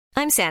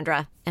I'm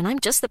Sandra, and I'm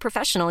just the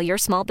professional your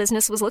small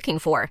business was looking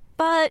for.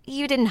 But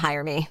you didn't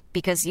hire me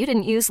because you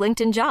didn't use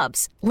LinkedIn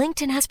Jobs.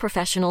 LinkedIn has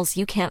professionals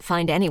you can't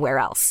find anywhere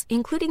else,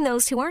 including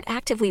those who aren't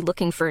actively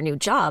looking for a new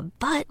job,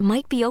 but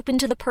might be open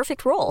to the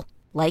perfect role,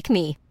 like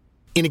me.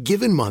 In a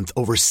given month,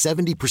 over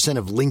 70%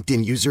 of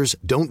LinkedIn users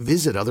don't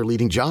visit other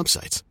leading job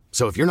sites.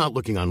 So if you're not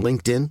looking on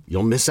LinkedIn,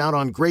 you'll miss out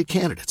on great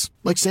candidates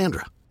like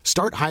Sandra.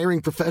 Start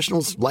hiring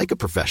professionals like a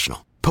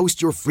professional.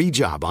 Post your free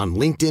job on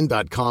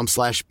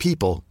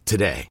linkedin.com/people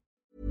today.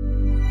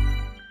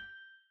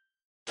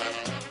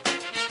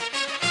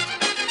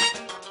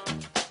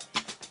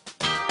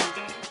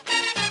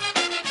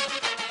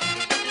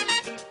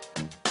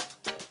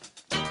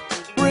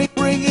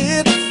 Bring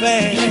it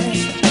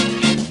fast.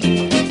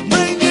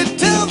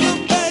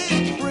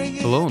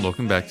 Hello and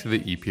welcome back to the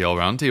EPL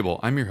Roundtable.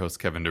 I'm your host,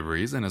 Kevin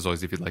DeVries, and as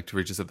always, if you'd like to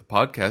reach us at the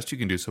podcast, you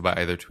can do so by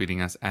either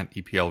tweeting us at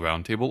EPL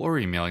Roundtable or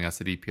emailing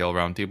us at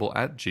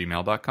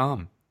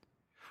eplroundtable@gmail.com.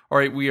 All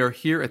right, we are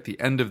here at the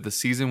end of the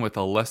season with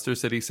a Leicester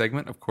City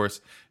segment, of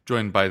course,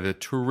 joined by the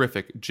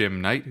terrific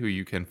Jim Knight, who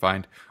you can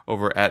find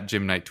over at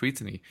Jim Knight Tweets,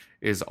 and he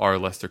is our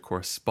Leicester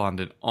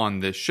correspondent on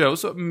this show,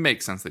 so it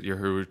makes sense that you're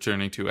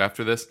returning to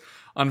after this.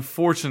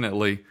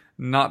 Unfortunately,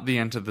 not the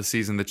end of the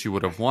season that you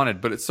would have wanted,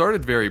 but it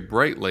started very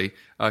brightly,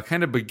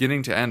 kind of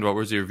beginning to end. What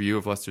was your view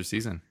of Leicester's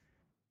season?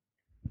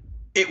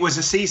 It was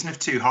a season of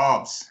two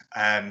halves,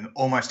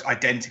 almost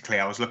identically.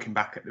 I was looking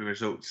back at the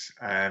results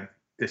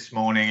this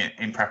morning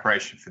in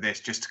preparation for this,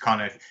 just to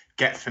kind of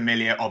get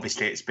familiar.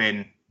 Obviously, it's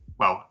been,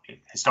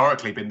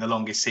 historically been the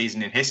longest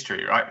season in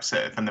history, right?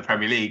 So from the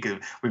Premier League,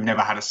 we've never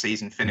had a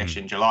season finish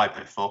in July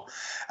before.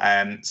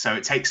 So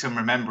it takes some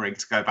remembering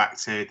to go back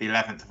to the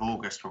 11th of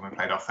August when we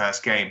played our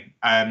first game.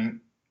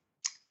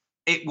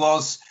 It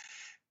was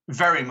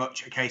very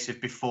much a case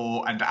of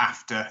before and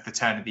after the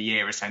turn of the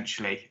year,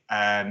 essentially.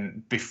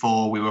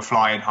 Before we were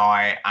flying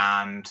high,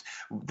 and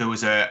there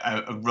was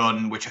a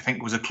run which I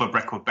think was a club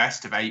record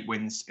best of 8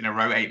 wins in a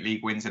row, 8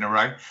 league wins in a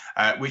row,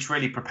 which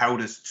really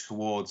propelled us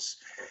towards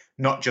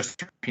not just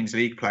Champions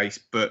League place,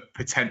 but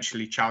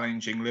potentially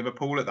challenging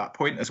Liverpool at that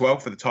point as well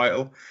for the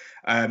title,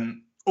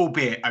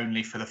 albeit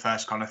only for the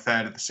first kind of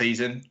third of the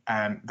season.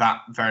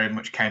 That very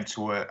much came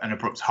to an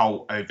abrupt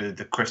halt over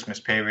the Christmas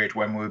period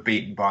when we were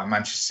beaten by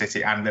Manchester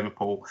City and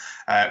Liverpool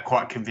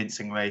quite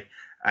convincingly.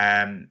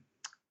 And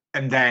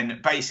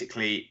then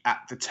basically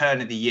at the turn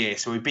of the year,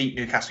 so we beat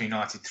Newcastle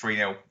United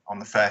 3-0 on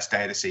the first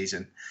day of the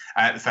season,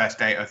 the first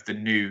day of the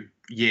new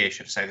year,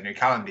 should I say, the new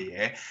calendar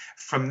year.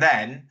 From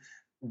then,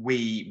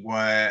 we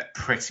were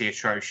pretty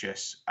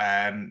atrocious.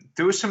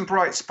 There were some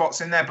bright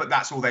spots in there, but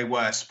that's all they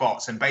were,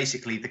 spots. And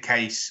basically the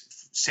case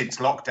since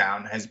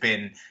lockdown has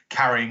been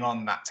carrying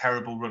on that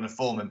terrible run of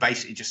form and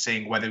basically just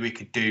seeing whether we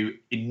could do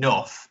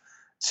enough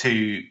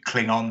to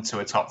cling on to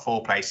a top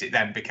 4 place. It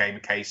then became a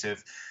case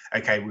of,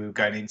 okay, we were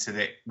going into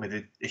it with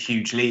a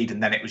huge lead,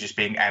 and then it was just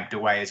being ebbed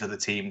away as other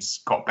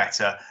teams got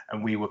better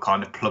and we were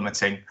kind of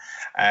plummeting.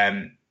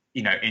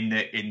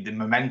 In the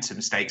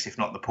momentum stakes, if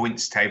not the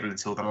points table,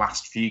 until the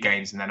last few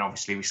games, and then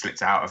obviously we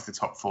slipped out of the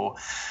top 4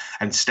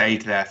 and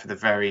stayed there for the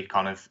very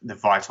kind of the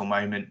vital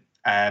moment.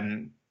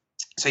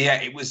 So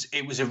yeah, it was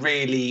a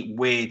really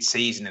weird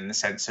season in the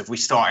sense of we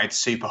started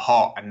super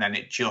hot and then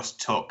it just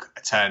took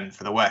a turn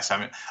for the worse. I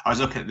mean, I was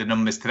looking at the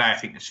numbers today. I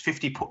think there's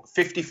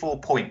 54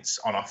 points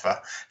on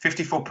offer,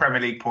 54 Premier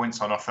League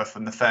points on offer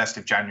from the 1st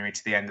of January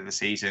to the end of the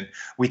season.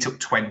 We took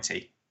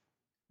 20.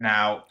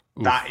 Now,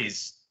 that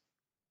is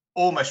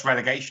almost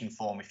relegation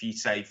form if you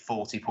say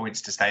 40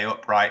 points to stay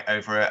upright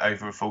over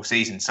a full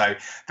season. So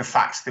the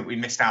fact that we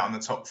missed out on the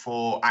top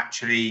 4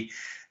 actually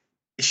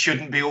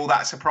shouldn't be all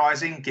that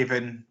surprising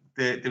given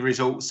the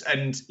results.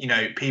 And,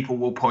 people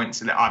will point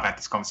to that. I've had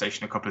this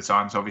conversation a couple of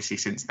times, obviously,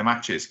 since the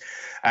matches.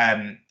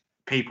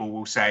 People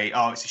will say,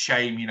 oh, it's a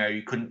shame,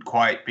 you couldn't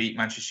quite beat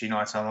Manchester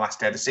United on the last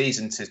day of the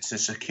season to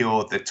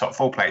secure the top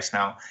 4 place.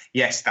 Now,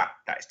 yes, that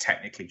is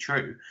technically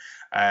true.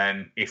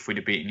 If we'd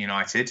have beaten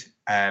United,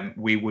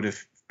 we would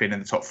have been in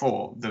the top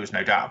 4. There was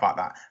no doubt about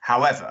that.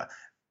 However,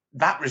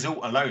 that result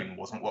alone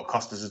wasn't what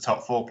cost us a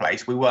top 4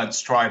 place. We weren't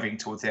striving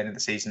towards the end of the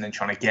season and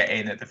trying to get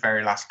in at the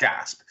very last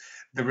gasp.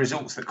 The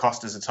results that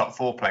cost us a top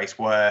 4 place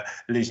were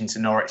losing to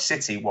Norwich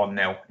City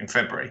 1-0 in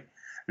February,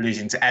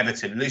 losing to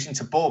Everton, losing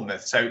to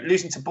Bournemouth. So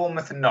losing to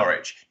Bournemouth and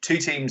Norwich, 2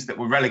 teams that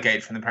were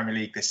relegated from the Premier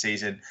League this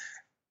season,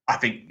 I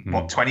think,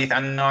 20th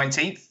and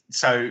 19th.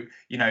 So,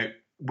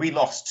 we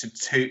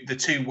lost to the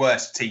 2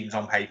 worst teams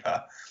on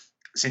paper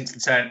since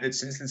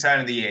the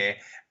turn of the year,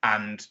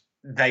 and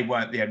they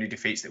weren't the only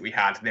defeats that we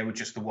had. They were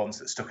just the ones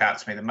that stuck out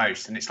to me the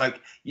most. And it's like,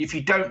 if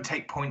you don't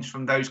take points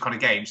from those kind of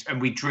games, and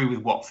we drew with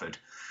Watford.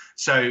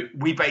 So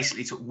we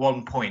basically took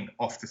 1 point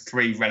off the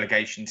 3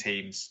 relegation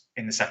teams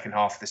in the second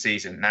half of the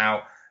season.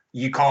 Now,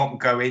 you can't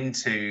go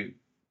into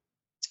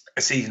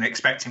a season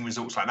expecting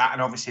results like that.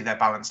 And obviously they're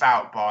balanced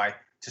out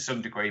to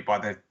some degree by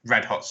the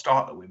red hot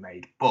start that we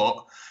made.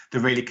 But the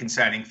really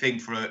concerning thing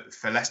for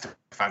Leicester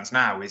fans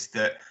now is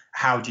that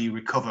how do you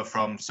recover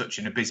from such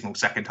an abysmal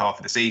second half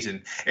of the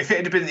season? If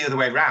it had been the other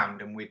way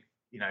around and we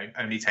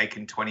only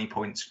taken 20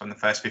 points from the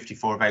first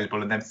 54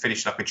 available and then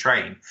finished like a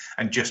train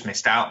and just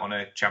missed out on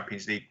a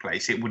Champions League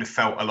place, it would have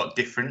felt a lot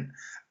different.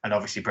 And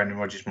obviously Brendan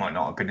Rodgers might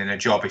not have been in a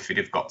job if he'd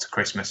have got to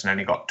Christmas and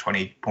only got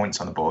 20 points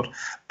on the board.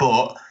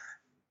 But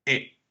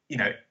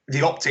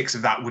the optics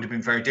of that would have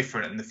been very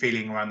different, and the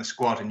feeling around the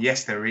squad. And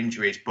yes, there were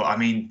injuries, but I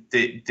mean,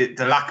 the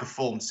lack of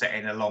form set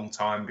in a long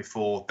time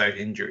before those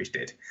injuries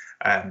did.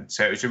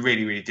 So it was a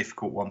really, really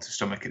difficult one to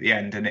stomach at the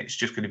end. And it's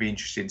just going to be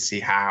interesting to see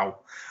how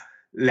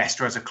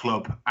Leicester as a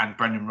club and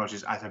Brendan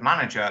Rodgers as a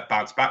manager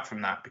bounce back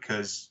from that,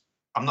 because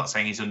I'm not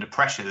saying he's under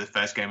pressure the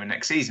first game of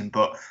next season,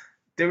 but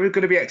there are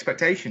going to be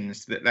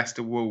expectations that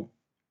Leicester will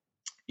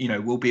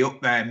be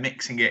up there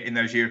mixing it in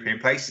those European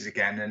places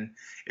again. And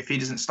if he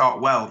doesn't start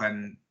well,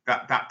 then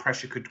that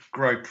pressure could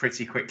grow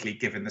pretty quickly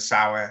given the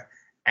sour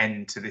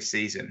end to this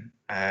season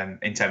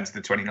in terms of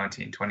the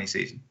 2019-20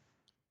 season.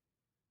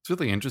 It's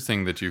really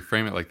interesting that you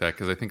frame it like that,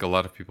 because I think a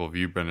lot of people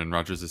view Brendan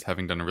Rodgers as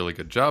having done a really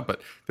good job,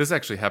 but this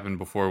actually happened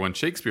before when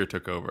Shakespeare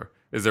took over.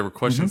 There were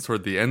questions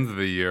toward the end of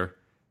the year,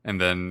 and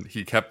then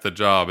he kept the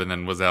job and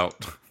then was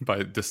out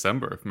by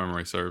December, if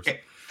memory serves.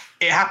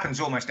 It happens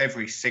almost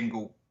every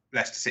single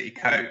Leicester City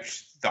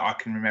coach that I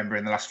can remember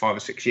in the last 5 or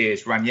 6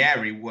 years.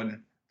 Ranieri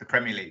won the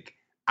Premier League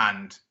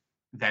and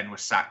then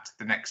was sacked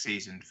the next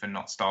season for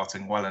not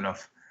starting well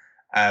enough.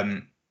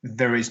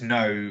 There is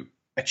no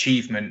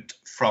achievement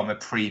from a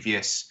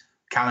previous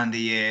calendar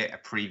year, a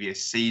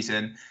previous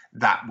season,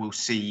 that will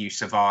see you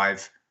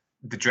survive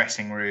the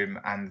dressing room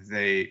and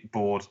the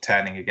board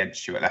turning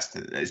against you at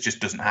Leicester. It just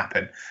doesn't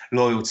happen.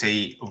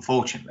 Loyalty,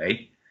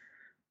 unfortunately,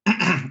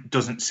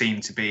 doesn't seem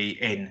to be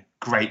in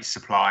great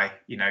supply.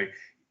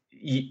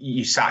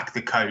 You sack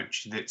the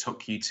coach that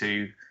took you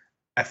to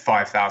a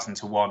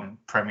 5,000-1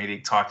 Premier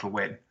League title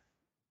win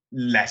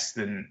less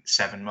than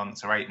 7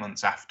 months or 8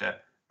 months after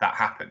that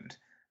happened,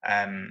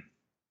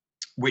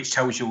 which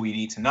tells you all you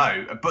need to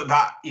know. But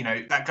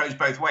that goes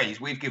both ways.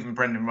 We've given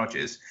Brendan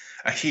Rodgers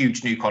a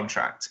huge new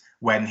contract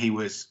when he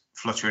was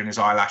fluttering his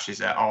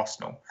eyelashes at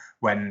Arsenal,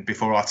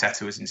 before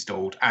Arteta was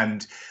installed.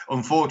 And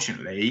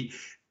unfortunately,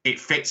 it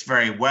fits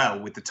very well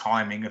with the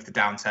timing of the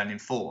downturn in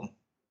form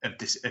of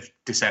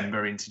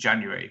December into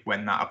January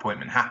when that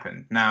appointment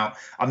happened. Now,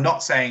 I'm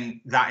not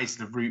saying that is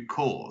the root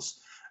cause,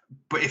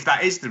 but if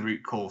that is the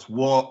root cause,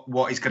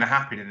 what is going to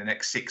happen in the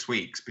next 6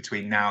 weeks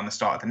between now and the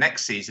start of the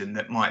next season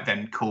that might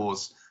then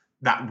cause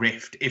that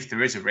rift, if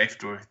there is a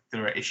rift or if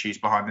there are issues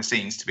behind the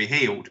scenes, to be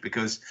healed?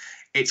 Because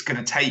it's going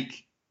to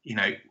take,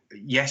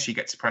 yes, you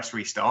get to press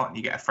restart and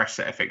you get a fresh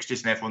set of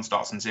fixtures and everyone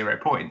starts on 0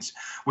 points,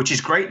 which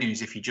is great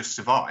news if you just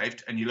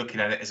survived and you're looking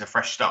at it as a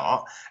fresh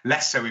start.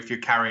 Less so if you're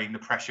carrying the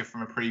pressure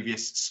from a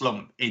previous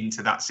slump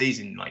into that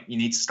season. Like, you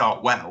need to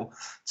start well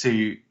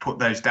to put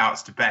those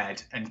doubts to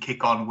bed and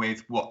kick on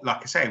with what,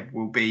 like I say,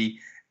 will be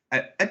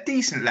a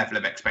decent level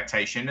of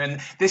expectation.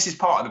 And this is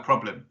part of the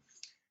problem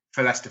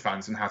for Leicester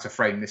fans and how to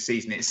frame this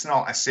season. It's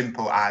not as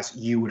simple as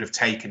you would have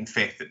taken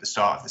 5th at the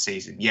start of the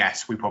season.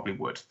 Yes, we probably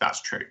would.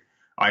 That's true.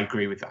 I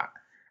agree with that.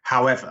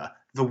 However,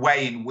 the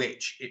way in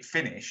which it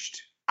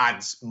finished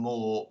adds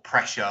more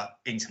pressure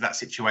into that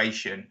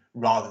situation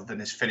rather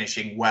than as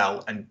finishing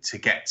well and to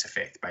get to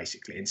 5th,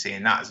 basically, and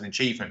seeing that as an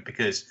achievement.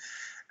 Because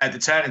at the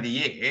turn of the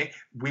year,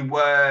 we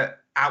were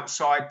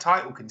outside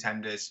title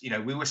contenders.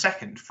 We were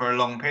second for a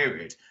long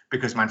period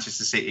because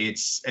Manchester City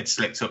had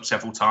slipped up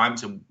several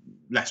times and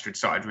Leicester had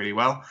started really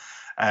well.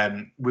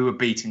 We were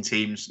beating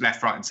teams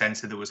left, right and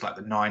centre. There was like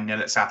the 9-0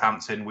 at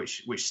Southampton,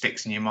 which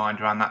sticks in your mind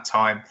around that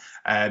time.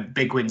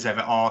 Big wins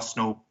over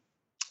Arsenal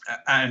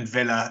and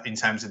Villa in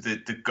terms of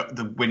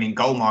the winning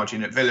goal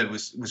margin at Villa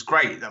was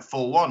great, that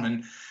 4-1.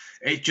 And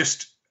it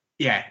just,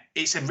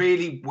 it's a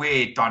really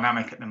weird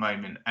dynamic at the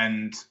moment.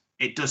 And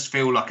it does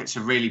feel like it's a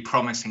really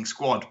promising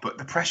squad, but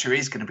the pressure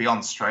is going to be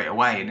on straight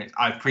away. And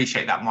I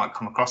appreciate that might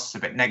come across as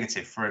a bit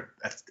negative for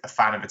a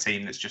fan of a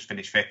team that's just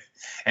finished 5th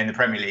in the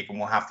Premier League and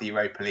will have the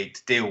Europa League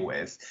to deal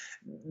with.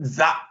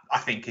 That, I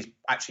think, is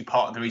actually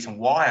part of the reason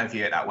why I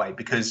view it that way,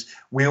 because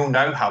we all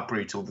know how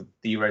brutal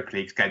the Europa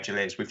League schedule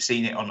is. We've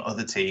seen it on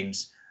other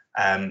teams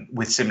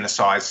with similar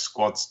size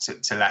squads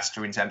to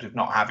Leicester in terms of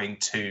not having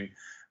 2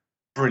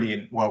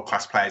 brilliant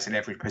world-class players in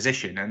every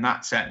position. And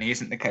that certainly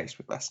isn't the case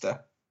with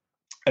Leicester.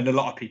 And a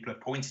lot of people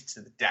have pointed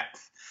to the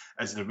depth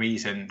as the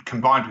reason,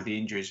 combined with the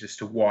injuries, as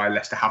to why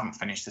Leicester haven't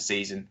finished the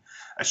season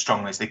as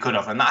strongly as they could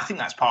have. And I think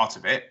that's part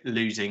of it,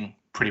 losing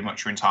pretty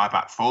much your entire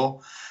back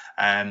four.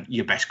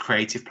 Your best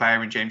creative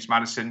player in James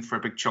Maddison for a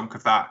big chunk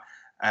of that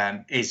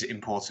is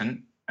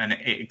important, and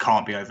it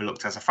can't be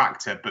overlooked as a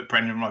factor. But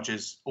Brendan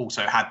Rodgers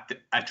also had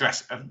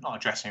not a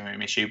dressing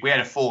room issue. We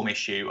had a form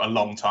issue a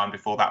long time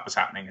before that was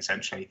happening,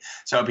 essentially.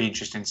 So it'll be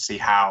interesting to see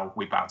how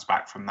we bounce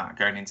back from that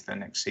going into the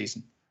next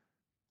season.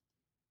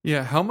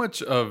 Yeah, how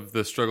much of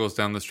the struggles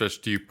down the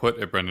stretch do you put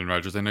at Brendan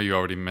Rodgers? I know you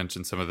already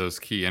mentioned some of those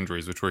key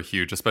injuries, which were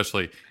huge,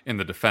 especially in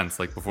the defense.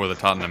 Like before the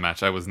Tottenham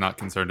match, I was not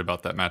concerned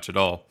about that match at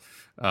all,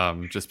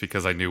 just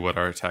because I knew what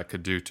our attack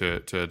could do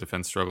to a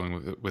defense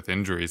struggling with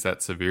injuries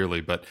that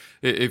severely. But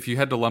if you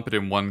had to lump it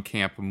in one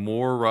camp,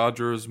 more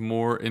Rodgers,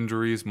 more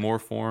injuries, more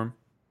form?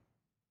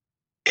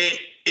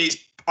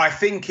 I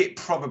think it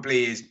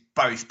probably is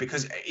both,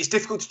 because it's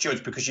difficult to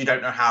judge because you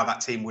don't know how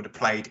that team would have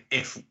played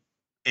if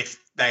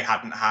they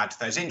hadn't had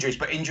those injuries.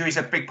 But injuries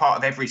are a big part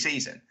of every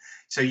season.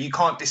 So you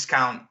can't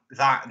discount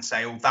that and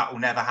say, oh, that will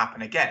never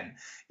happen again.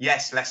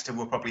 Yes, Leicester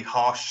were probably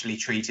harshly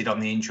treated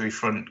on the injury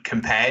front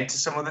compared to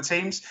some other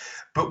teams,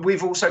 but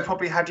we've also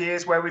probably had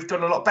years where we've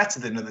done a lot better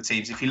than other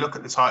teams. If you look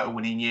at the title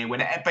winning year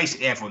when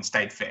basically everyone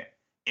stayed fit,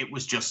 it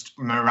was just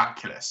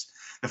miraculous.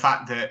 The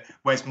fact that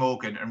Wes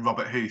Morgan and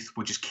Robert Huth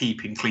were just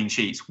keeping clean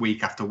sheets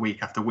week after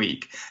week after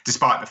week,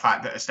 despite the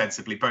fact that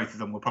ostensibly both of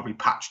them were probably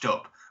patched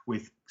up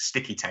with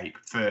sticky tape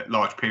for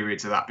large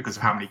periods of that because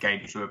of how many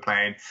games we were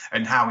playing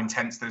and how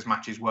intense those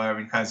matches were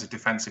in terms of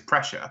defensive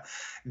pressure.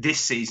 This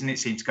season, it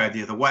seemed to go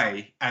the other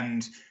way.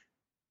 And,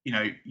 you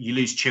know, you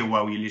lose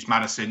Chilwell, you lose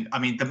Maddison. I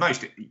mean,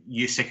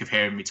 you're sick of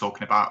hearing me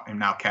talking about him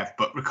now, Kev,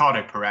 but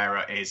Ricardo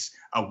Pereira is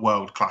a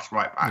world-class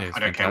right back. Yeah, I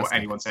don't care what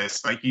anyone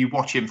says. Like, you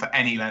watch him for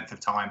any length of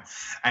time.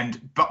 And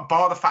but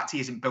bar the fact he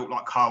isn't built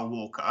like Kyle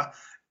Walker,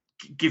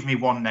 give me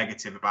one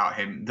negative about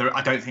him.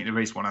 I don't think there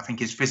is one. I think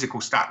his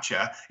physical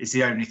stature is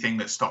the only thing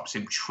that stops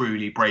him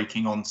truly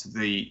breaking onto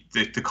the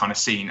kind of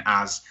scene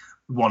as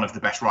one of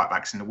the best right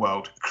backs in the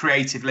world.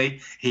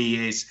 Creatively,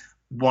 he is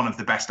one of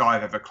the best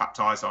I've ever clapped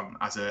eyes on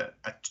as a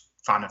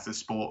fan of the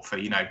sport for,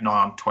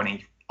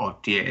 20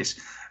 odd years.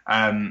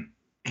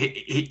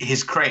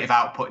 His creative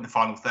output in the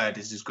final third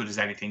is as good as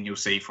anything you'll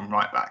see from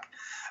right back.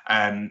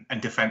 And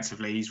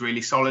defensively, he's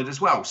really solid as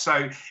well.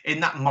 So in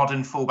that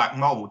modern fullback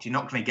mould, you're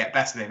not going to get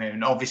better than him.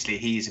 And obviously,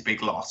 he is a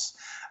big loss.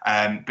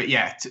 But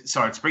yeah,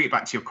 to bring it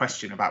back to your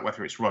question about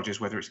whether it's Rodgers,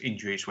 whether it's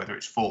injuries, whether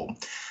it's form,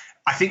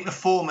 I think the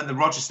form and the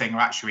Rodgers thing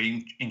are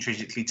actually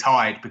intrinsically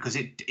tied, because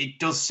it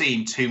does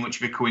seem too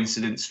much of a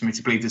coincidence for me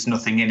to believe there's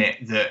nothing in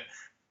it that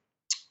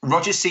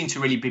Rodgers seemed to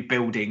really be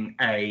building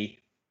a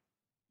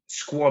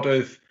squad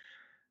of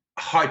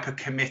hyper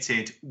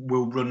committed,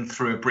 will run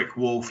through a brick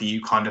wall for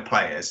you kind of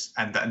players,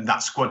 and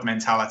that squad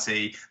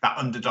mentality, that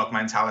underdog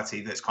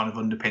mentality that's kind of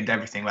underpinned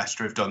everything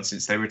Leicester have done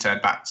since they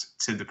returned back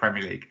to the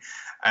Premier League,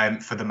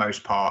 for the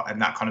most part,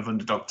 and that kind of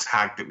underdog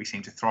tag that we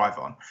seem to thrive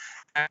on.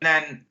 And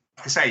then,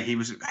 like I say, he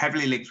was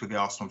heavily linked with the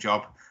Arsenal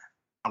job.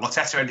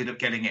 Arteta ended up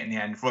getting it in the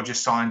end. Rodgers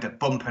signed a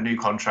bumper new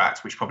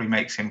contract, which probably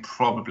makes him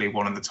probably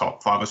one of the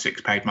top 5 or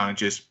 6 paid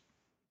managers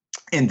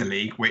in the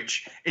league,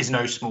 which is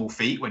no small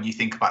feat when you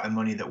think about the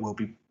money that will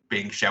be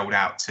being shelled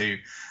out to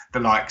the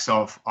likes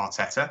of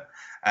Arteta,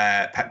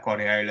 Pep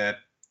Guardiola,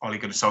 Ole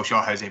Gunnar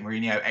Solskjaer, Jose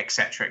Mourinho,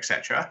 etc.,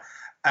 etc.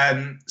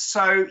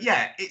 So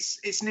yeah,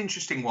 it's an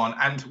interesting one,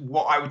 and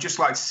what I would just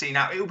like to see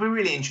now, it will be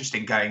really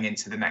interesting going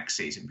into the next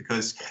season,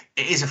 because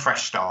it is a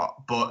fresh start.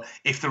 But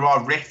if there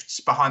are rifts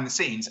behind the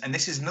scenes, and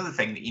this is another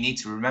thing that you need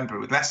to remember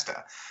with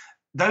Leicester,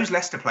 those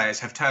Leicester players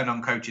have turned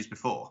on coaches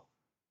before.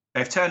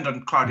 They've turned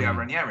on Claudio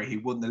Ranieri, who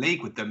won the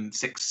league with them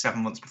 6 or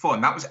 7 months before,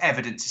 and that was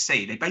evident to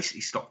see. They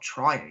basically stopped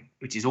trying,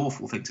 which is an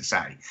awful thing to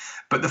say.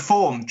 But the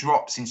form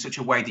drops in such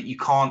a way that you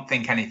can't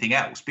think anything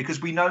else,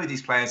 because we know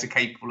these players are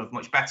capable of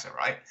much better,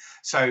 right?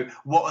 So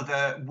what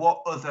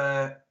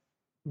other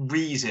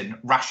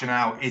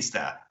rationale is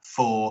there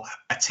for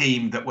a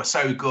team that were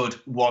so good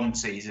one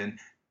season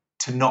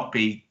to not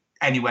be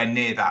anywhere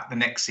near that the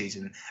next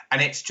season?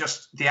 And it's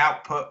just the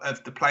output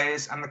of the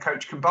players and the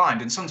coach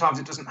combined. And sometimes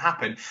it doesn't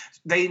happen.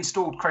 They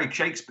installed Craig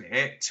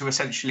Shakespeare to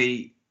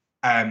essentially,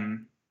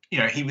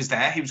 he was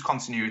there, he was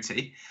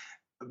continuity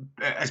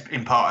as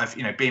in part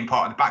of, being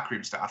part of the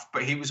backroom staff.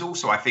 But he was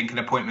also, I think, an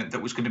appointment that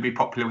was going to be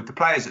popular with the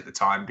players at the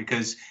time,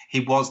 because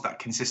he was that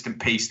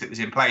consistent piece that was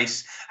in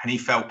place. And he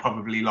felt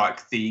probably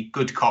like the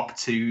good cop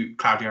to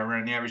Claudio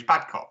Ranieri's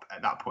bad cop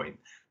at that point,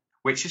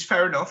 which is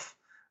fair enough.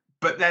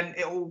 But then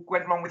it all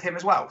went wrong with him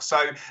as well.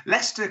 So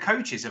Leicester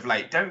coaches of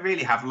late don't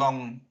really have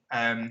long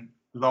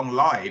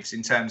lives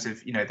in terms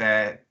of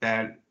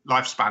their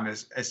lifespan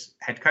as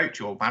head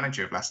coach or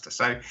manager of Leicester.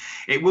 So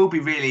it will be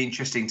really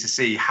interesting to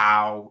see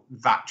how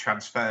that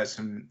transfers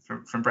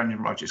from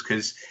Brendan Rodgers,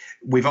 because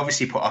we've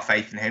obviously put our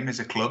faith in him as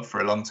a club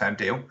for a long-term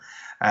deal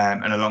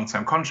and a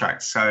long-term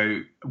contract. So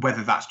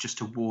whether that's just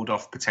to ward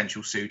off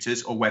potential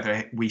suitors, or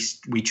whether we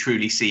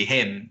truly see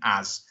him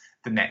as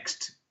the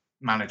next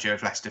manager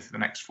of Leicester for the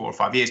next 4 or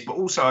 5 years. But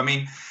also, I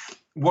mean,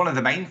 one of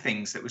the main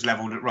things that was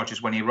levelled at Rodgers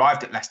when he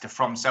arrived at Leicester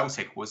from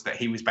Celtic was that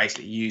he was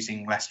basically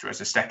using Leicester as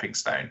a stepping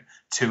stone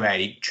to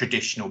a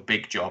traditional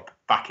big job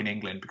back in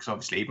England, because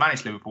obviously he'd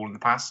managed Liverpool in the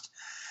past.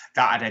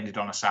 That had ended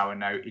on a sour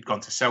note. He'd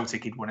gone to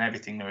Celtic, he'd won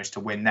everything there is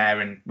to win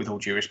there, and with all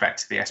due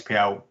respect to the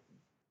SPL,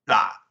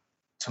 that,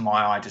 to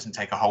my eye, doesn't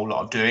take a whole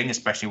lot of doing,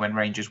 especially when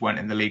Rangers weren't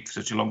in the league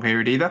for such a long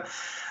period either.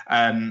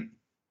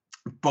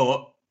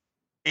 But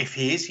if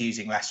he is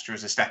using Leicester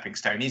as a stepping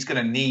stone, he's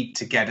going to need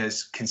to get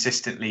us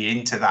consistently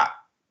into that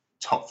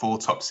top 4,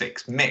 top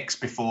 6 mix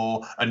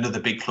before another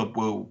big club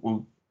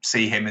will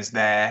see him as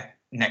their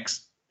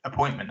next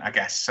appointment, I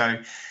guess.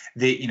 So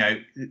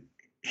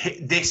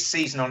this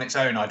season on its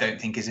own, I don't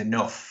think is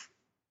enough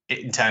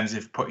in terms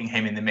of putting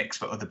him in the mix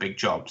for other big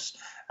jobs,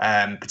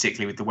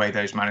 particularly with the way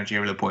those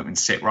managerial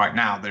appointments sit right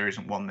now. There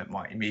isn't one that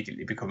might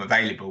immediately become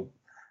available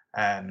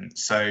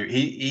So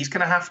he's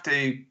going to have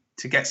to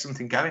get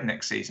something going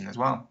next season as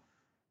well.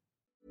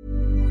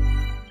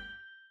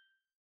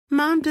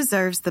 Mom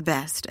deserves the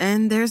best,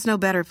 and there's no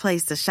better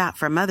place to shop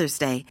for Mother's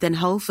Day than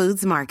Whole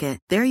Foods Market.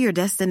 They're your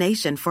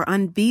destination for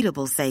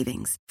unbeatable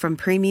savings, from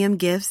premium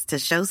gifts to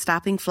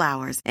show-stopping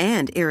flowers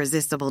and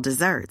irresistible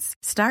desserts.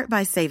 Start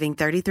by saving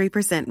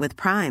 33% with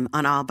Prime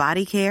on all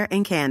body care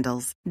and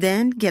candles.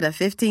 Then get a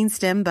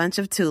 15-stem bunch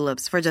of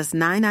tulips for just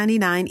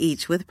 $9.99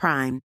 each with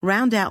Prime.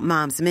 Round out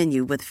Mom's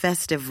menu with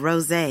festive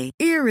rosé,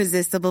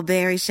 irresistible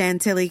berry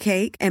chantilly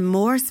cake, and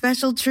more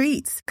special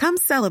treats. Come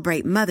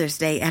celebrate Mother's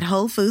Day at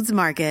Whole Foods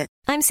Market.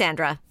 I'm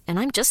Sandra, and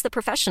I'm just the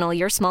professional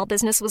your small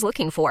business was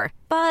looking for.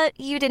 But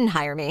you didn't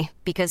hire me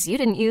because you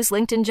didn't use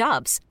LinkedIn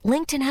Jobs.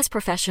 LinkedIn has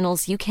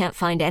professionals you can't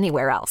find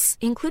anywhere else,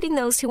 including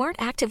those who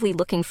aren't actively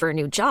looking for a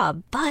new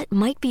job, but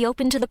might be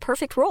open to the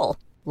perfect role,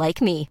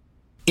 like me.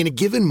 In a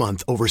given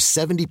month, over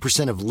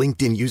 70% of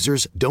LinkedIn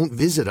users don't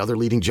visit other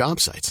leading job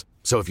sites.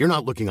 So if you're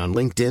not looking on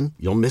LinkedIn,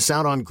 you'll miss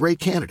out on great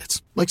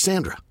candidates like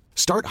Sandra.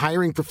 Start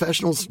hiring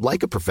professionals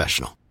like a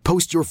professional.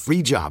 Post your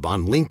free job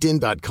on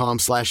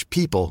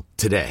linkedin.com/people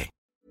today.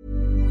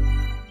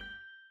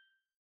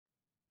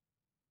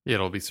 Yeah,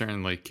 it'll be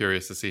certainly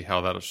curious to see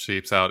how that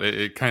shapes out.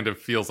 It kind of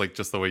feels like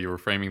just the way you were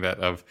framing that,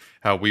 of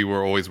how we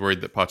were always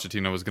worried that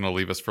Pochettino was going to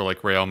leave us for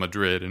like Real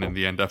Madrid, and in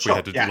the end up we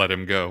had to let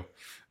him go.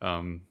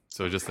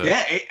 So just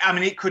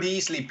it could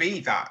easily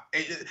be that.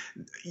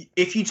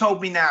 If you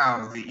told me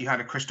now that you had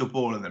a crystal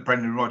ball and that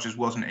Brendan Rodgers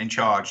wasn't in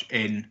charge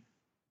in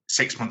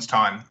 6 months'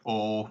 time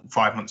or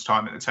 5 months'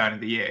 time at the turn of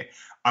the year,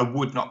 I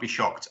would not be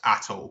shocked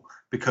at all,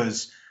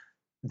 because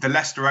the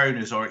Leicester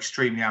owners are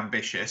extremely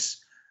ambitious.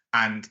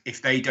 And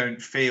if they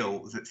don't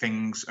feel that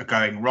things are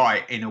going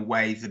right in a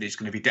way that is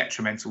going to be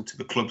detrimental to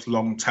the club's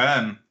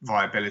long-term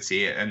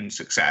viability and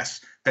success,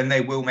 then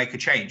they will make a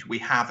change. We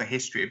have a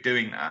history of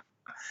doing that.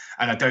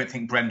 And I don't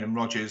think Brendan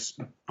Rodgers'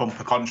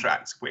 bumper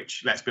contract,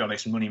 which, let's be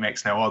honest, money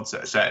makes no odds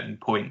at a certain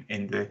point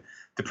in the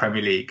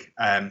Premier League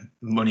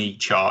money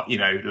chart,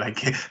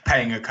 like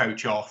paying a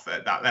coach off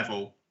at that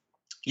level.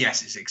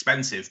 Yes, it's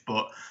expensive,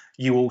 but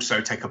you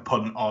also take a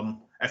punt on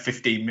a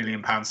 £15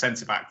 million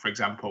centre-back, for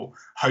example,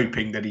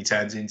 hoping that he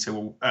turns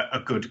into a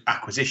good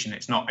acquisition.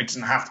 It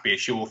doesn't have to be a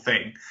sure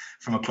thing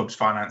from a club's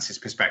finances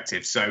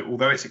perspective. So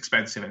although it's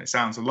expensive and it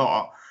sounds a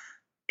lot,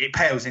 it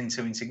pales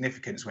into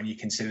insignificance when you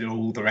consider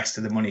all the rest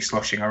of the money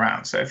sloshing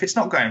around. So if it's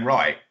not going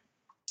right,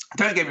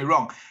 don't get me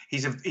wrong,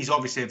 he's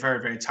obviously a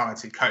very, very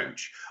talented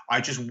coach.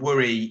 I just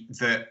worry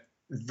that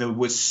there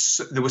were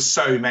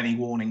so many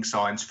warning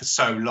signs for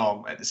so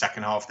long at the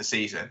second half of the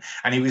season,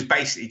 and he was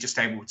basically just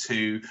able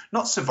to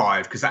not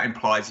survive, because that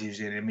implies he was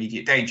in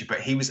immediate danger,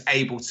 but he was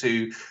able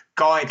to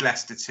guide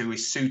Leicester to a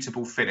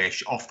suitable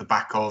finish off the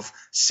back of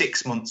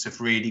 6 months of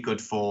really good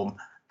form,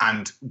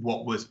 and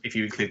what was, if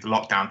you include the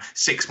lockdown,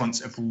 6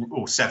 months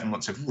or 7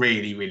 months of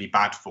really, really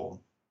bad form,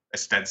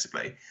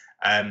 ostensibly.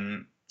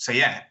 So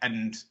yeah,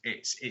 and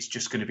it's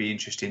just going to be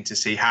interesting to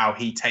see how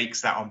he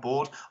takes that on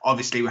board.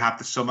 Obviously, we have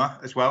the summer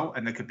as well,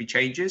 and there could be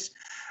changes,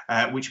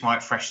 which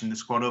might freshen the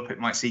squad up. It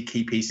might see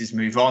key pieces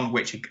move on,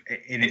 which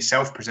in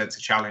itself presents a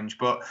challenge.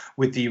 But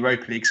with the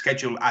Europa League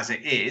schedule as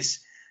it is,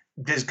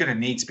 there's going to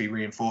need to be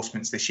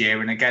reinforcements this year.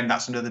 And again,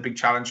 that's another big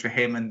challenge for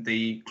him and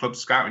the club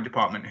scouting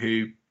department,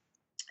 who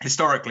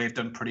historically have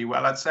done pretty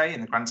well, I'd say, in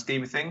the grand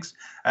scheme of things.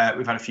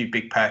 We've had a few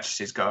big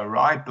purchases go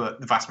awry,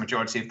 but the vast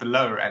majority of the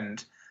lower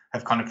end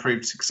have kind of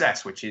proved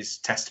success, which is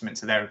testament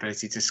to their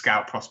ability to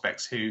scout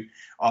prospects who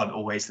aren't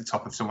always the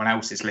top of someone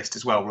else's list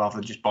as well, rather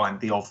than just buying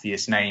the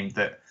obvious name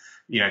that,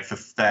 for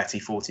 30,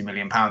 40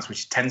 million pounds,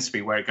 which tends to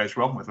be where it goes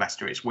wrong with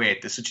Leicester. It's weird.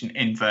 There's such an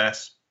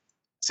inverse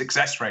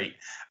success rate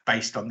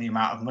based on the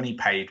amount of money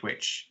paid,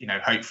 which,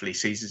 hopefully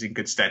sees us in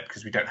good stead,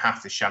 because we don't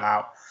have to shell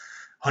out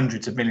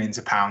hundreds of millions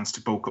of pounds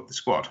to bulk up the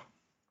squad.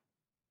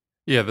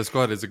 Yeah, the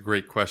squad is a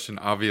great question,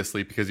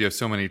 obviously, because you have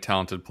so many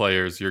talented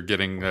players. You're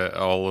getting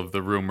all of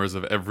the rumors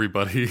of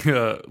everybody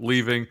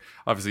leaving.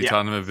 Obviously,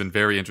 Tottenham have been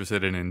very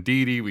interested in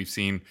Ndidi. We've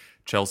seen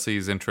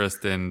Chelsea's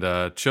interest in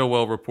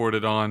Chilwell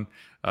reported on.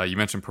 You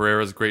mentioned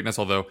Pereira's greatness,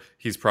 although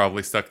he's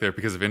probably stuck there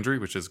because of injury,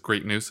 which is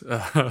great news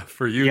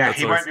for you. Yeah,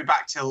 he won't be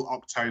back till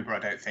October, I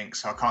don't think,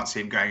 so I can't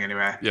see him going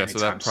anywhere. Yeah, so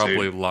that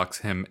probably locks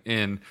him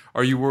in.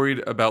 Are you worried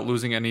about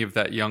losing any of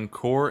that young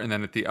core? And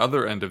then at the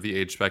other end of the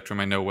age spectrum,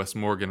 I know Wes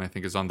Morgan, I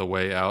think, is on the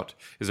way out.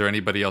 Is there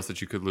anybody else that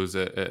you could lose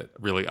at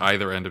really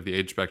either end of the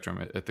age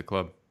spectrum at the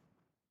club?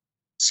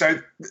 So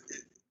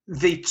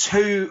the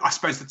two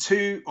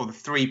or the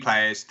three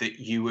players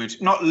that you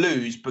would not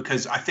lose,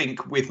 because I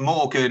think with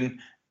Morgan,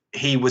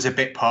 he was a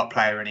bit part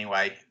player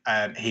anyway.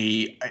 I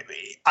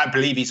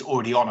believe he's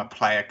already on a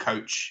player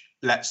coach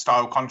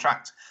style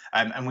contract,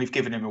 and we've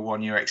given him a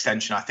 1 year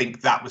extension. I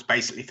think that was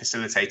basically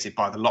facilitated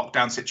by the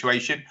lockdown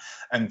situation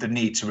and the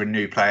need to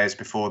renew players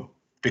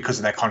because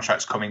of their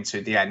contracts coming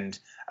to the end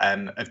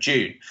of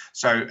June.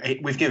 So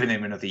we've given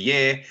him another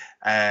year,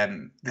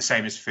 the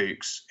same as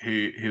Fuchs,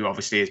 who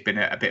obviously has been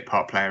a bit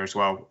part player as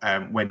well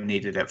when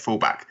needed at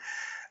fullback.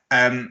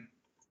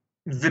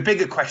 The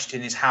bigger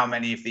question is how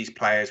many of these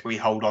players we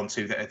hold on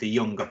to that are the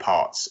younger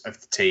parts of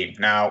the team.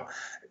 Now,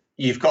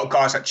 you've got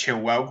guys like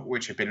Chilwell,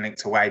 which have been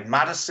linked away.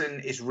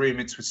 Maddison is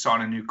rumoured to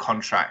sign a new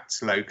contract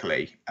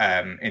locally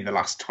in the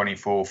last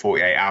 24,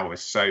 48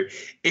 hours. So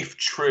if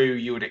true,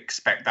 you would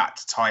expect that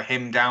to tie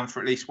him down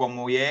for at least one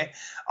more year.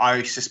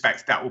 I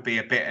suspect that will be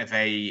a bit of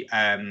a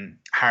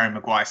Harry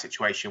Maguire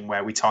situation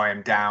where we tie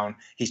him down.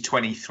 He's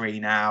 23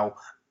 now.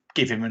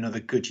 Give him another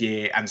good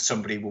year and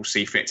somebody will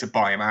see fit to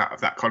buy him out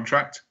of that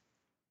contract.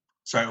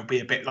 So it'll be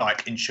a bit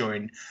like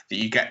ensuring that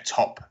you get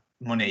top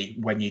money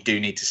when you do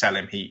need to sell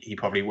him. He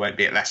probably won't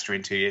be at Leicester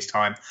in 2 years'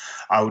 time,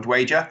 I would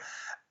wager.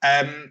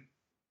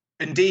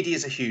 Ndidi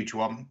is a huge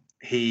one.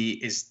 He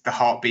is the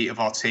heartbeat of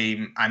our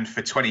team. And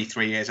for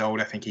 23 years old,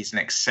 I think he's an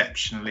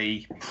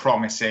exceptionally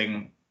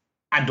promising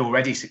and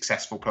already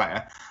successful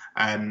player.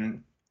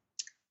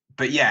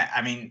 But yeah,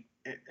 I mean,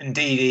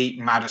 Ndidi,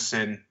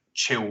 Maddison,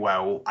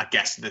 Chilwell, I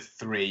guess the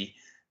three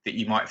that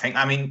you might think.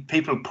 I mean,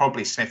 people are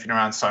probably sniffing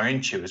around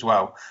Soyuncu as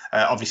well.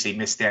 Obviously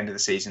missed the end of the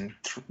season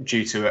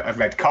due to a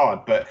red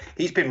card, but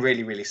he's been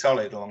really, really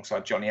solid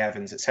alongside Johnny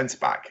Evans at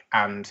centre-back.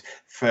 And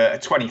for a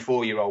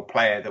 24-year-old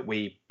player that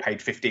we paid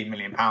 £15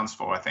 million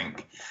for, I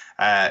think,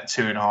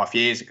 2.5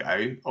 years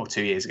ago, or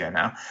 2 years ago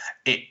now,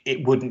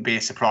 it wouldn't be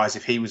a surprise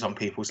if he was on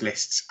people's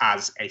lists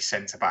as a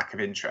centre-back of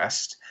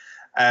interest.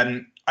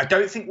 I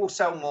don't think we'll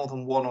sell more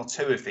than one or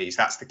two of these.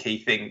 That's the key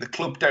thing. The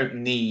club don't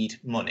need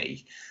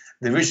money.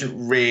 There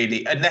isn't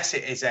really, unless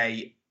it is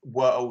a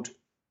world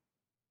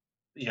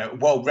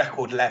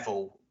record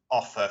level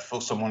offer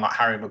for someone like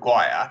Harry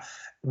Maguire,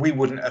 we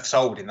wouldn't have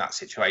sold in that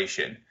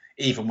situation,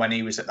 even when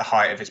he was at the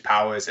height of his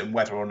powers. And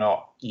whether or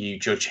not you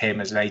judge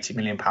him as an £80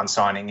 million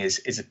signing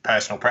is a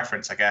personal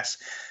preference, I guess.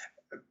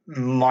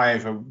 My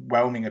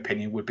overwhelming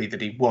opinion would be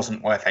that he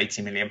wasn't worth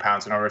 £80 million,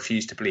 and I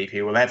refuse to believe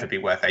he will ever be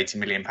worth £80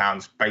 million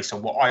based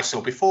on what I saw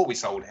before we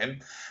sold him.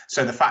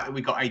 So the fact that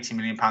we got £80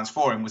 million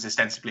for him was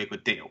ostensibly a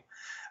good deal.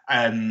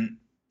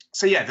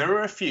 So yeah, there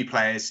are a few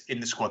players in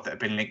the squad that have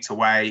been linked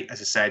away. As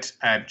I said,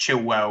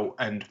 Chilwell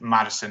and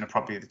Maddison are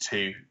probably the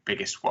two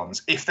biggest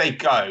ones. If they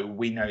go,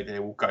 we know they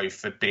will go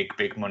for big,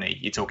 big money.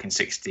 You're talking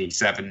 60,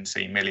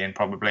 70 million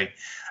probably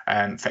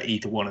for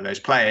either one of those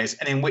players.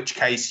 And in which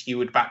case you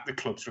would back the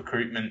club's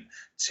recruitment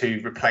to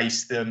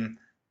replace them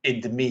in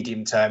the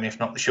medium term, if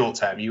not the short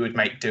term. You would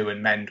make do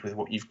and mend with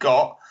what you've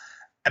got,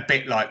 a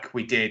bit like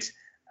we did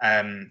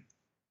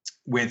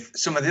with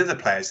some of the other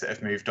players that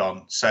have moved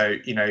on. So,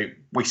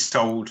 we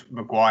sold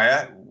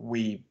Maguire.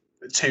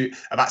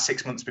 About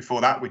 6 months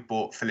before that, we'd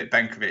bought Filip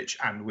Benkovic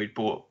and we'd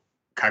bought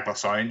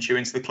Carlos Soyuncu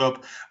into the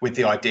club with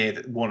the idea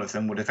that one of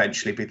them would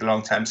eventually be the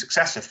long-term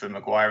successor for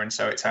Maguire, and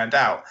so it turned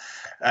out.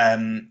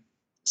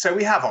 So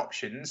we have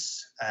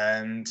options,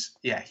 and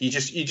yeah, you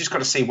just got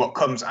to see what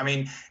comes. I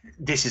mean,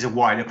 this is a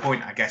wider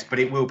point, I guess, but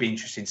it will be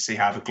interesting to see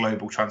how the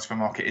global transfer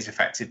market is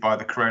affected by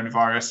the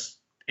coronavirus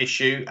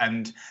issue,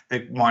 and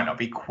there might not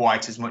be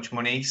quite as much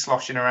money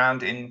sloshing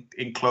around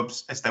in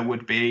clubs as there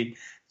would be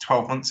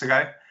 12 months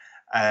ago.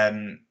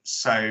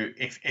 So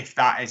if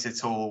that is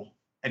at all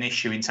an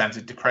issue in terms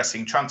of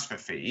depressing transfer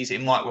fees,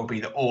 it might well be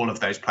that all of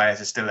those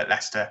players are still at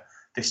Leicester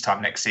this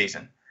time next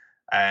season,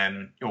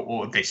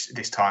 or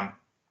this time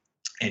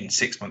in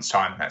 6 months'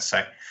 time, let's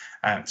say,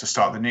 to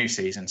start the new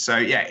season. So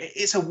yeah,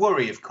 it's a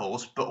worry, of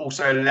course, but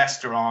also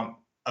Leicester aren't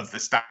of the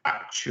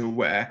stature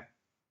where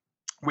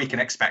we can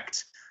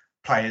expect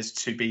players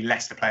to be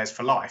Leicester players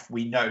for life.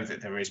 We know that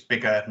there is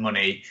bigger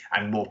money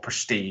and more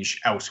prestige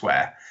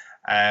elsewhere,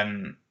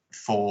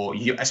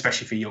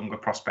 especially for younger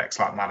prospects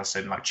like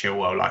Maddison, like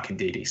Chilwell, like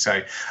Ndidi.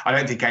 So I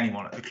don't think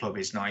anyone at the club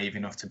is naive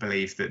enough to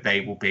believe that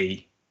they will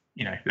be,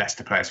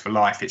 Leicester players for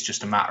life. It's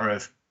just a matter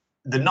of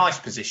the nice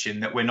position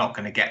that we're not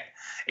going to get.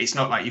 It's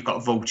not like you've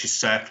got vultures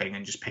circling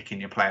and just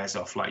picking your players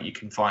off like you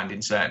can find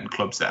in certain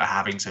clubs that are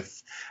having to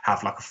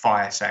have like a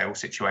fire sale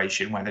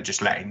situation where they're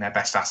just letting their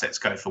best assets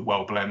go for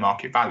well below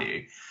market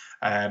value.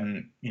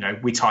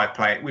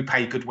 We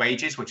pay good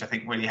wages, which I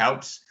think really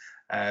helps.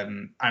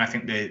 And I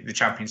think the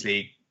Champions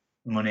League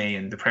money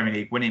and the Premier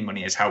League winning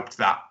money has helped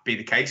that be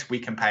the case. We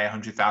can pay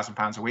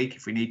 £100,000 a week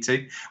if we need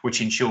to,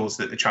 which ensures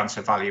that the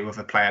transfer value of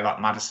a player like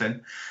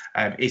Maddison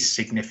is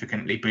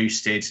significantly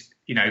boosted.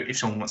 If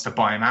someone wants to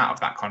buy him out of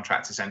that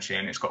contract, essentially,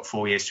 and it's got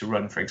 4 years to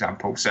run, for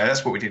example. So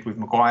that's what we did with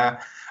Maguire.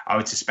 I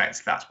would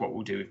suspect that's what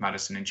we'll do with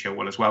Maddison and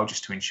Chilwell as well,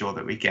 just to ensure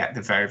that we get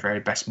the very,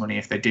 very best money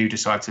if they do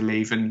decide to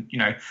leave and,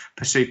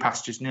 pursue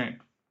pastures new.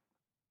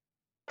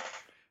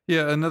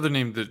 Yeah, another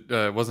name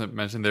that wasn't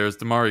mentioned there is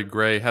Demarai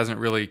Gray. Hasn't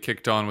really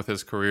kicked on with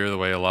his career the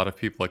way a lot of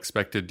people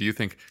expected. Do you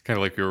think, kind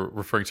of like you're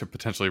referring to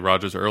potentially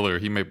Rodgers earlier,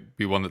 he might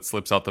be one that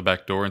slips out the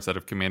back door instead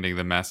of commanding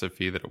the massive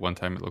fee that at one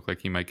time it looked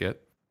like he might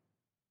get?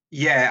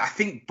 Yeah, I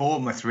think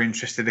Bournemouth were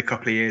interested a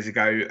couple of years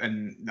ago,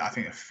 and I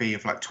think a fee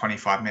of like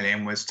 25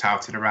 million was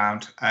touted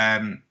around.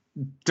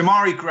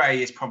 Demarai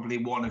Gray is probably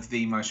one of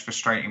the most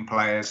frustrating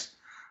players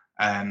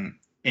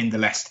in the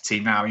Leicester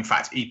team now. In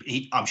fact,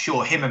 I'm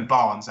sure him and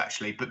Barnes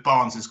actually, but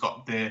Barnes has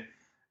got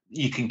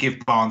you can give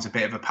Barnes a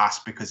bit of a pass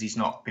because he's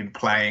not been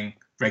playing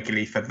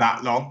regularly for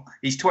that long.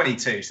 He's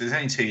 22, so there's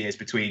only 2 years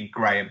between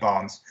Gray and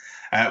Barnes,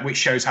 which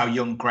shows how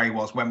young Gray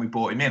was when we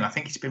brought him in. I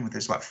think he's been with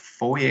us like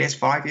 4 years,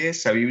 5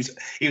 years. So he was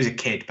a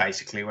kid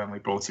basically when we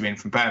brought him in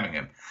from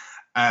Birmingham.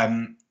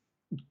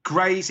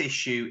 Gray's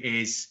issue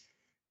is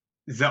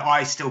that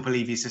I still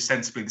believe he's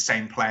ostensibly the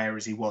same player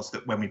as he was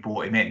that when we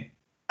brought him in.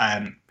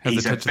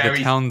 Has a touch of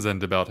the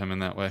Townsend about him in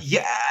that way.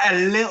 Yeah, a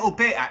little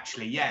bit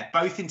actually. Yeah,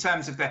 both in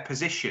terms of their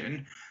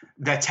position,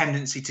 their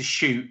tendency to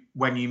shoot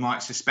when you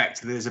might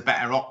suspect there's a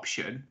better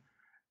option,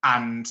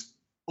 and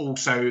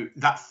also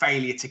that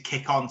failure to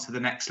kick on to the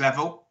next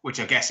level, which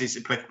I guess is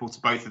applicable to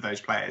both of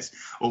those players,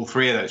 all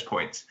three of those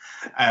points.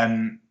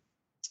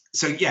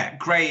 So yeah,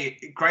 Gray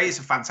is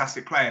a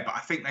fantastic player, but I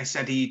think they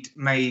said he'd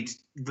made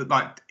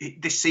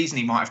this season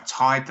he might have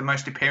tied the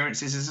most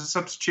appearances as a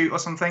substitute or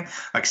something,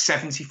 like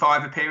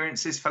 75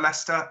 appearances for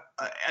Leicester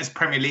as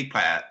Premier League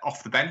player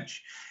off the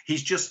bench.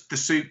 He's just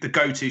the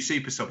go-to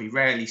super sub. He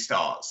rarely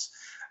starts,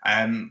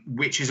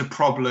 which is a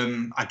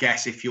problem, I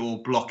guess, if you're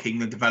blocking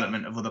the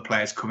development of other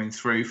players coming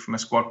through from a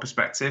squad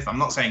perspective. I'm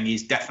not saying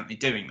he's definitely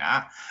doing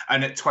that.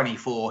 And at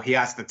 24, he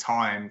has the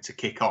time to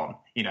kick on.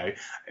 You know,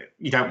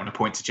 you don't want to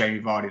point to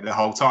Jamie Vardy the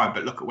whole time,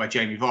 but look at where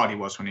Jamie Vardy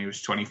was when he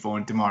was 24,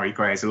 and Demarai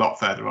Gray is a lot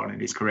further on in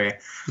his career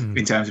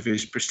in terms of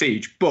his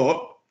prestige.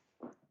 But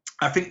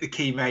I think the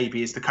key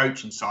maybe is the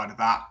coaching side of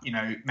that. You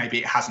know, maybe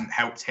it hasn't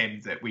helped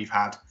him that we've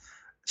had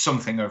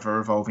something of a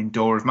revolving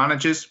door of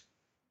managers.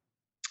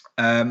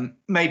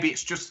 Maybe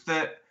it's just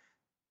that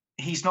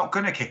he's not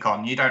going to kick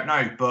on. You don't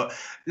know. But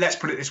let's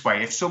put it this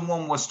way. If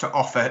someone was to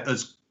offer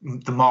us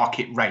the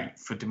market rate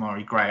for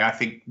Demarai Gray, I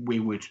think we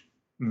would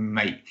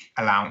make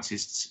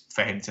allowances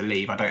for him to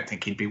leave. I don't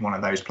think he'd be one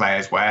of those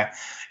players where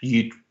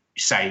you'd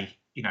say,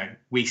 you know,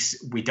 we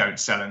don't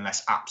sell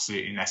unless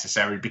absolutely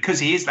necessary, because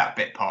he is that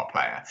bit part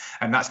player.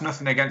 And that's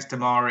nothing against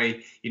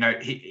Demarai. You know,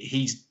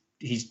 he's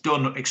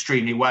done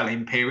extremely well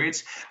in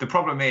periods. The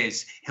problem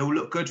is he'll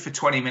look good for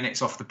 20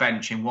 minutes off the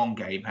bench in one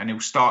game, and he'll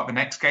start the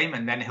next game,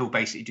 and then he'll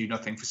basically do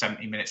nothing for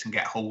 70 minutes and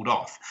get hauled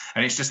off.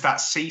 And it's just that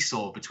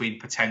seesaw between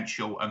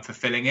potential and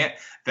fulfilling it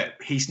that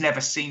he's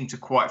never seemed to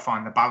quite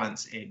find the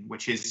balance in,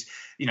 which is,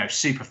 you know,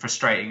 super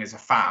frustrating as a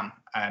fan.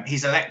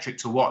 He's electric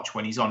to watch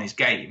when he's on his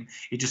game.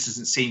 He just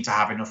doesn't seem to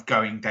have enough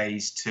going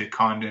days to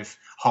kind of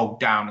hold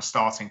down a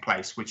starting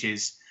place, which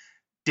is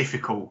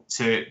difficult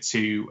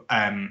to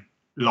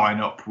line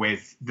up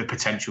with the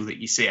potential that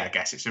you see. I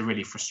guess it's a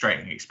really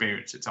frustrating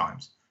experience at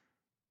times.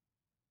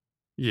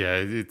 Yeah,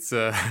 it's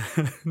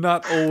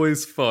not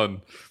always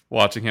fun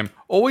watching him.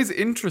 Always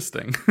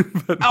interesting.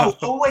 But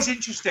always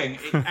interesting.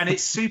 And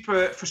it's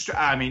super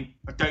frustrating. I mean,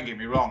 don't get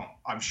me wrong.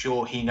 I'm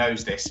sure he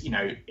knows this. You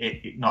know,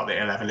 not that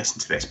he'll ever listen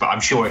to this, but I'm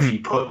sure if you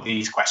put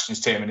these questions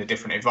to him in a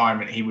different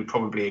environment, he would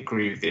probably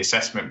agree with the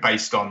assessment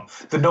based on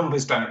the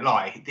numbers don't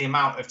lie. The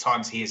amount of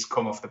times he has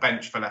come off the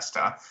bench for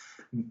Leicester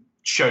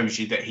shows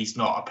you that he's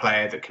not a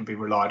player that can be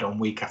relied on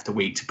week after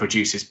week to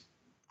produce his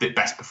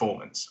best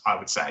performance, I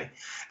would say.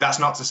 That's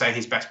not to say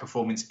his best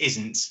performance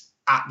isn't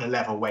at the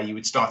level where you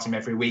would start him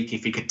every week.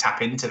 If he could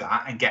tap into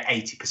that and get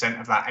 80%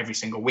 of that every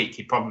single week,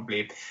 he'd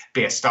probably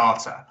be a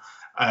starter.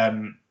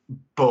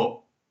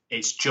 But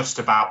it's just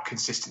about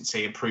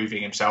consistency and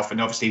proving himself.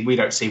 And obviously we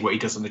don't see what he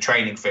does on the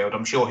training field.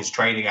 I'm sure his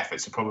training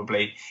efforts are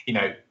probably, you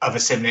know, of a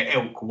similar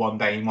ilk. One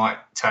day he might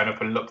turn up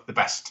and look the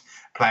best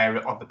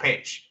player on the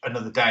pitch.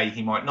 Another day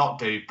he might not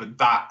do. But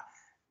that,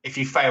 if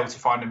you fail to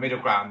find a middle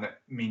ground that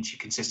means you're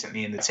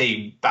consistently in the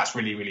team, that's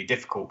really, really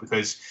difficult,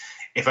 because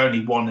if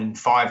only 1 in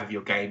 5 of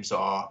your games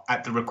are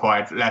at the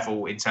required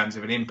level in terms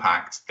of an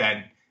impact,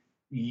 then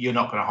you're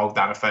not going to hold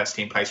down a first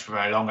team place for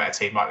very long at a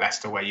team like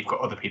Leicester, where you've got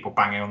other people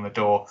banging on the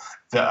door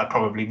that are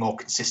probably more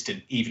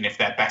consistent, even if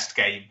their best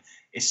game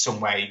is some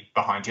way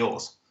behind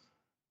yours.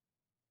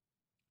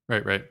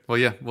 Right. Well,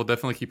 yeah, we'll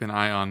definitely keep an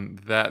eye on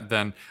that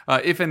then.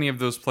 If any of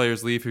those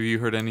players leave, have you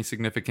heard any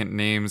significant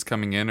names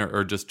coming in,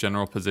 or just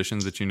general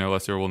positions that you know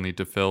Leicester will need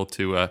to fill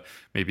to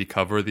maybe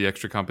cover the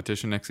extra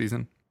competition next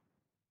season?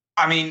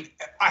 I mean,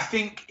 I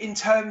think in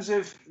terms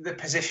of the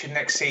position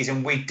next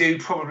season, we do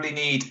probably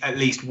need at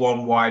least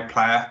one wide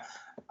player.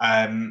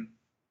 I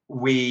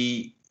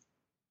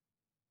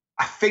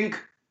think,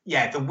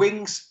 the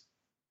wings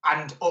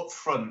and up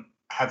front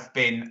have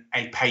been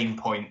a pain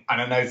point.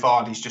 And I know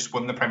Vardy's just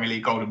won the Premier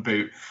League Golden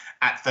Boot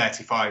at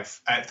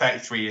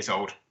 33 years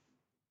old.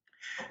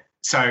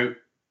 So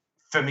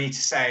for me to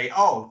say,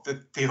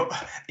 the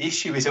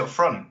issue is up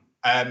front,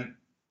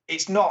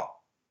 it's not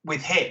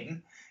with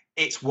him.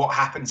 It's what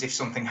happens if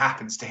something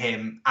happens to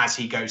him as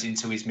he goes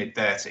into his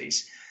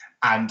mid-30s.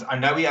 And I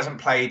know he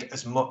hasn't played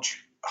as much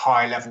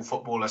high-level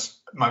football as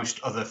most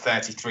other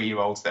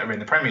 33-year-olds that are in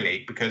the Premier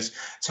League, because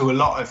to a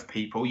lot of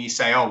people, you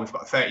say, we've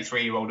got a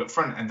 33-year-old up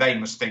front, and they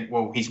must think,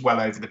 well, he's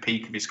well over the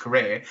peak of his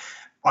career.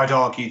 I'd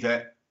argue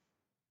that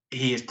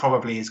he is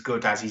probably as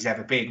good as he's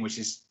ever been, which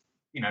is,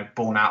 you know,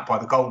 borne out by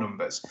the goal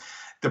numbers.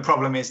 The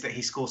problem is that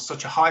he scores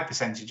such a high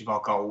percentage of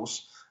our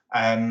goals.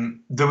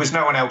 There was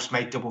no one else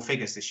made double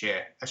figures this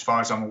year, as far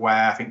as I'm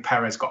aware. I think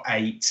Perez got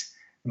 8,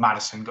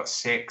 Maddison got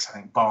 6, I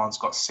think Barnes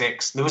got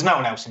 6. There was no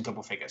one else in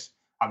double figures.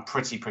 I'm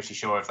pretty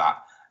sure of that.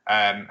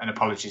 And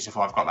apologies if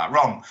I've got that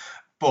wrong.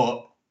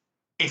 But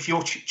if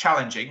you're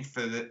challenging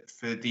for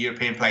the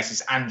European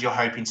places and you're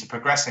hoping to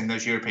progress in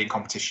those European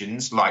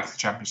competitions like the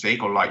Champions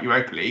League or like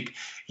Europa League,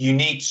 you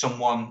need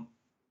someone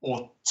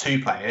or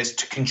two players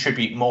to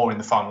contribute more in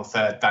the final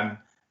third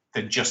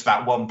than just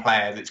that one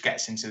player that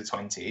gets into the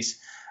 20s,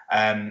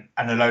 and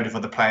a load of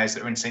other players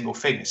that are in single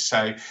figures.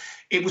 So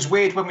it was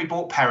weird when we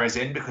brought Perez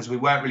in because we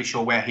weren't really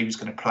sure where he was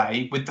going to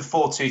play. With the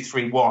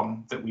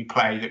 4-2-3-1 that we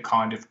play, that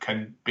kind of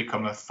can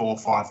become a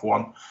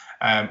 4-5-1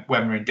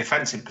 when we're in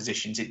defensive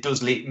positions, it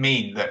does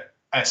mean that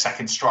a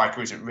second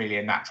striker isn't really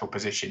a natural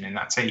position in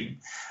that team.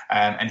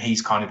 And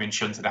he's kind of been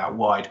shunted out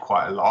wide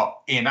quite a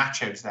lot.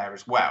 Iheanacho's there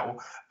as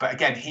well. But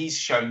again, he's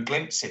shown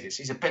glimpses.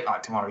 He's a bit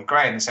like Demarai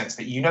Gray in the sense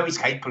that he's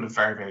capable of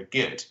very, very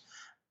good,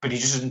 but he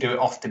just doesn't do it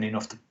often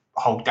enough to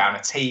hold down a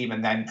team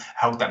and then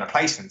hold down a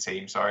place in the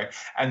team,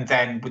 And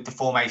then with the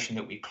formation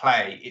that we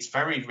play, it's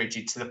very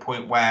rigid to the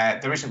point where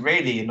there isn't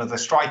really another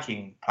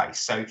striking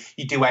place. So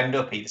you do end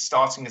up either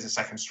starting as a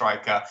second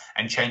striker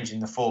and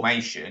changing the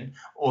formation,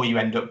 or you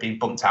end up being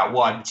bumped out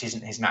wide, which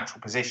isn't his natural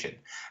position.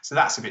 So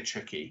that's a bit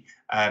tricky.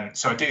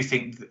 So I do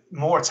think that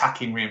more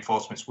attacking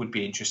reinforcements would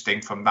be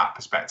interesting from that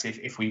perspective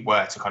if we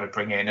were to kind of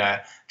bring in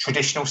a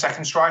traditional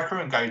second striker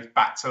and go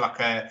back to like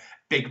a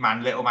big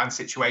man, little man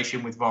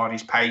situation with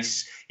Vardy's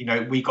pace.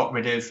 We got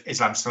rid of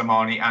Islam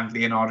Slimani and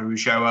Leonardo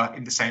Ulloa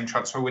in the same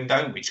transfer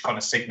window, which kind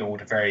of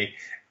signalled a very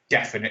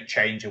definite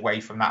change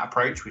away from that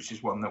approach, which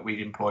is one that we'd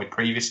employed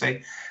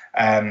previously.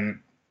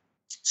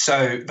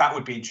 So that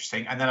would be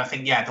interesting. And then I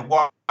think, the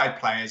wide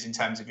players, in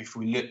terms of if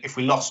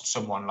we lost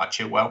someone like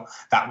Chilwell,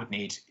 that would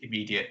need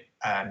immediate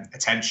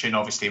attention.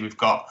 Obviously, we've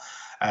got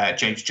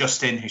James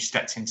Justin, who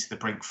stepped into the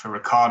brink for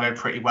Ricardo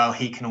pretty well.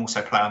 He can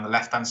also play on the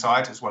left-hand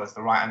side as well as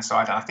the right-hand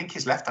side. And I think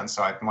his left-hand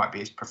side might be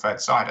his preferred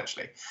side,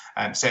 actually.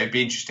 So it'd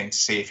be interesting to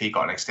see if he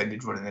got an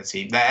extended run in the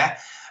team there.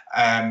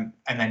 And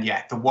then,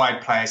 the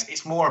wide players,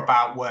 it's more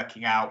about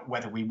working out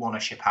whether we want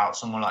to ship out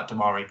someone like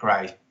Demarai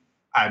Gray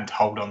and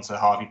hold on to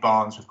Harvey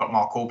Barnes. We've got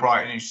Mark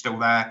Albrighton, who's still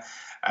there.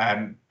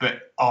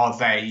 But are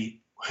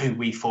they who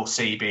we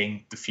foresee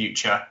being the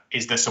future?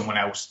 Is there someone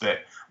else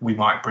that we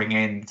might bring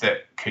in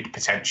that could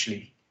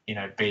potentially,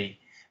 be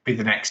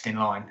the next in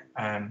line?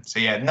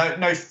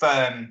 No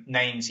firm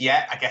names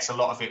yet. I guess a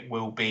lot of it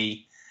will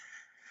be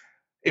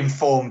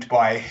informed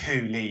by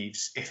who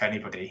leaves, if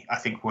anybody. I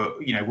think we'll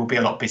be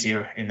a lot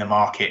busier in the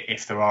market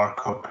if there are a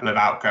couple of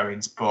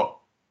outgoings, but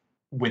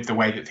with the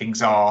way that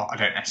things are, I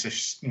don't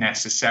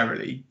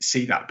necessarily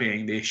see that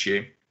being the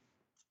issue.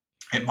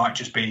 It might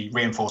just be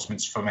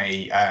reinforcements from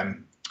a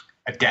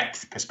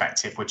depth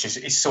perspective, which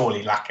is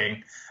sorely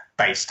lacking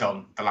based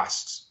on the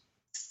last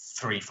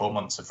 3-4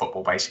 months of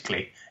football,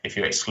 basically, if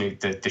you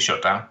exclude the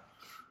shutdown.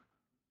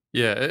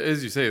 Yeah,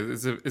 as you say,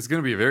 it's going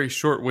to be a very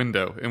short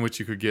window in which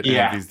you could get any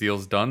of these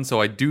deals done.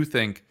 So I do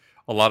think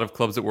a lot of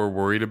clubs that were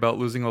worried about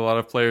losing a lot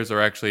of players are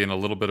actually in a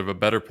little bit of a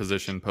better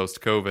position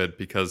post-COVID,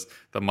 because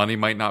the money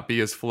might not be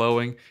as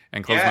flowing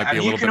and clubs might be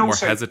a little bit more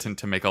hesitant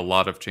to make a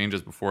lot of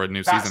changes before a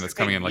new season that's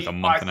coming in like a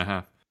month and a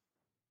half.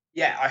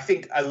 Yeah, I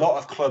think a lot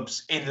of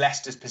clubs in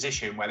Leicester's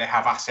position, where they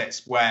have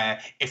assets where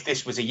if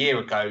this was a year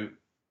ago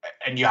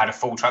and you had a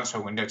full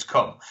transfer window to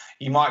come,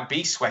 you might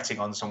be sweating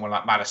on someone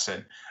like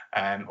Maddison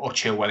or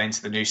Chilwell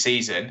into the new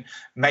season.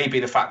 Maybe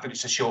the fact that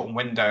it's a shortened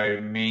window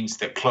means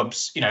that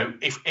clubs,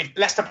 if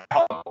Leicester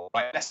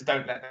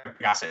don't let their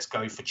big assets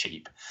go for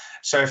cheap.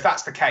 So if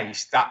that's the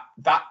case,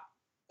 that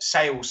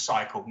sales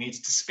cycle needs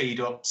to speed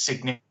up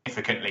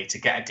significantly to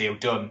get a deal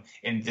done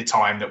in the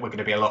time that we're going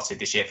to be allotted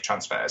this year for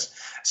transfers.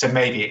 So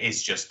maybe it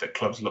is just that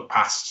clubs look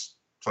past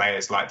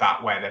players like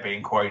that where they're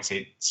being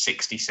quoted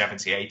 60,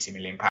 70, 80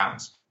 million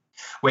pounds,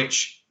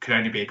 which could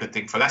only be a good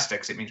thing for Leicester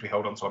because it means we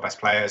hold on to our best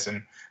players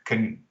and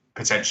can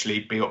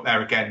potentially be up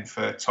there again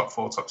for top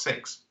 4, top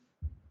 6.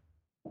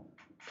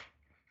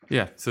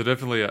 Yeah, so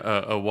definitely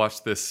a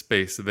watch this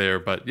space there.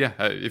 But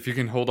if you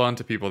can hold on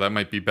to people, that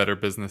might be better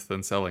business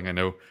than selling. I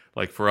know,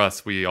 like for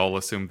us, we all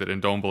assumed that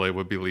Ndombele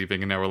would be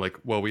leaving, and now we're like,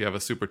 well, we have a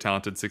super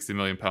talented 60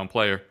 million pound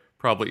player.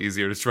 Probably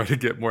easier to try to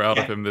get more out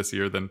of him this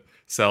year than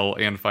sell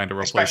and find a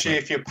replacement. Especially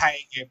if you're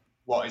paying him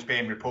what is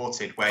being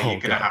reported, where you're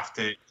going to have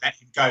to let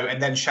him go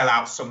and then shell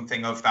out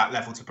something of that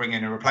level to bring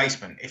in a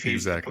replacement if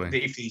he's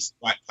the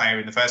right player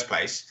in the first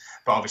place.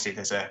 But obviously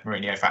there's a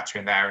Mourinho factor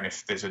in there, and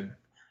if there's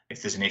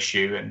an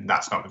issue and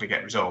that's not going to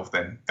get resolved,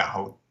 then that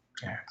whole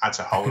adds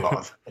a whole lot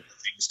of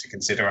things to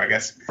consider, I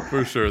guess.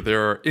 For sure.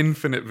 There are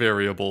infinite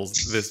variables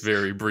this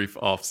very brief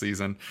off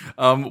season.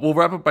 We'll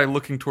wrap up by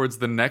looking towards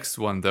the next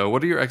one, though.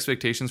 What are your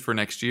expectations for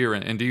next year?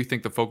 And do you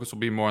think the focus will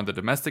be more on the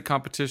domestic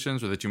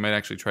competitions, or that you might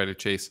actually try to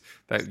chase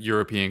that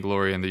European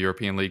glory in the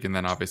European League and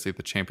then obviously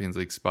the Champions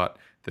League spot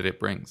that it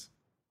brings?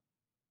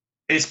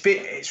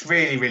 It's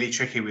really, really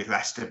tricky with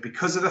Leicester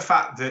because of the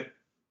fact that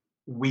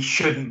we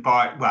shouldn't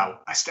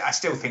I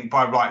still think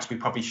by rights we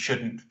probably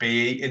shouldn't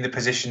be in the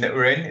position that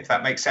we're in, if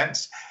that makes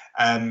sense.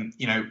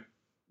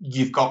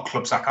 You've got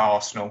clubs like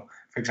Arsenal,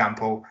 for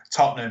example,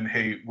 Tottenham,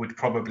 who would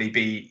probably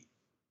be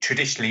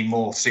traditionally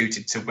more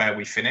suited to where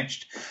we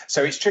finished.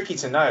 So it's tricky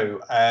to know.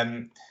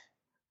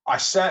 I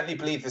certainly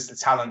believe there's the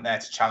talent there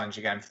to challenge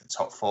again for the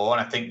top four,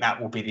 and I think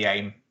that will be the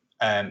aim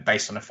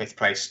based on a fifth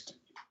place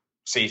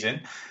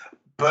season.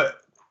 But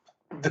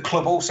the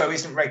club also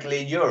isn't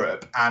regularly in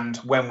Europe, and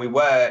when we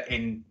were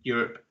in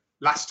Europe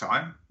last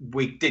time,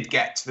 we did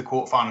get to the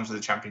quarterfinals of the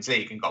Champions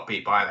League and got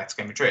beat by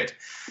Atletico Madrid.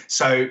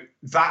 So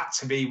that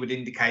to me would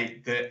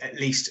indicate that at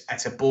least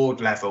at a board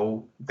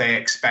level, they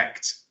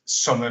expect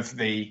some of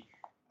the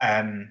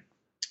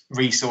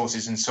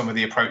resources and some of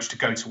the approach to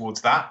go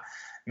towards that.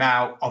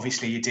 Now,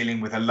 obviously, you're dealing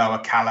with a lower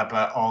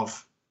caliber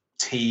of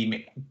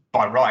team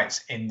by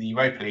rights in the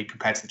Europa League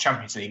compared to the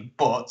Champions League.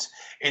 But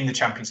in the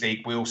Champions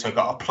League, we also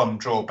got a plum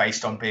draw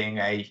based on being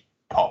a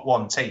pot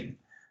one team.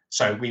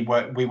 So we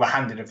were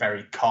handed a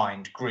very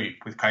kind group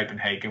with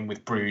Copenhagen,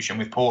 with Bruges and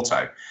with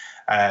Porto.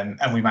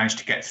 And we managed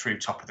to get through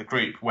top of the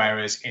group.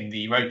 Whereas in the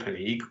Europa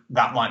League,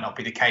 that might not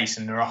be the case.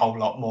 And there are a whole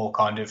lot more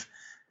kind of,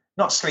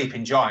 not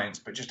sleeping giants,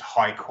 but just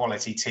high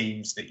quality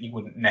teams that you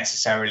wouldn't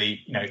necessarily,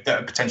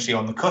 that are potentially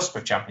on the cusp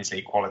of Champions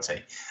League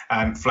quality,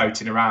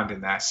 floating around in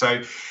there.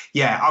 So,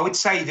 yeah, I would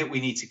say that we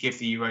need to give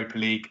the Europa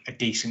League a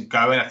decent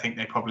go, and I think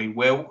they probably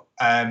will.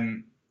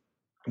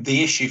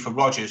 The issue for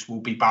Rodgers will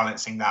be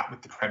balancing that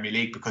with the Premier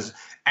League, because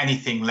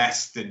anything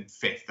less than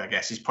fifth, I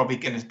guess, is probably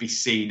going to be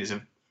seen as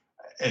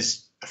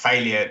a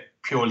failure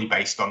purely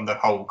based on the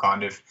whole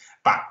kind of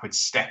backwards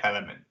step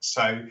element.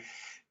 So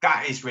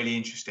that is really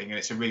interesting, and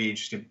it's a really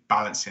interesting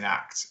balancing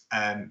act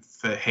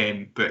for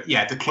him. But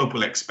yeah, the club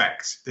will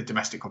expect the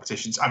domestic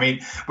competitions. I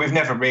mean, we've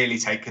never really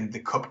taken the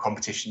cup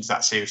competitions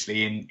that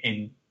seriously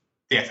in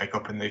the FA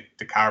Cup and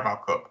the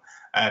Carabao Cup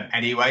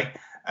anyway.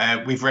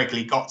 We've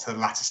regularly got to the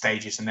latter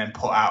stages and then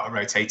put out a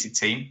rotated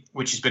team,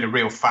 which has been a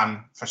real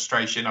fan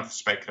frustration. I've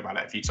spoken about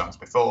it a few times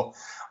before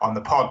on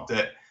the pod,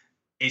 that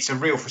it's a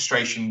real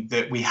frustration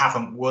that we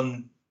haven't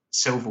won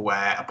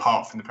silverware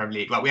apart from the Premier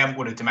League. Like, we haven't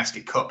won a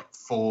domestic cup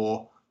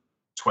for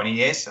 20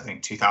 years. I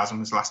think 2000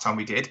 was the last time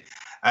we did.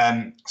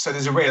 So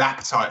there's a real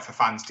appetite for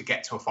fans to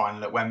get to a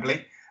final at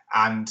Wembley.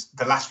 And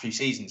the last few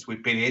seasons,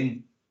 we've been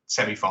in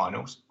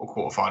semi-finals or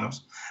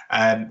quarterfinals,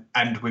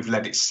 and we've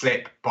let it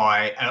slip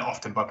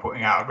often by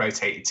putting out a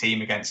rotated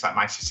team against like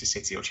Manchester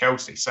City or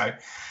Chelsea. So,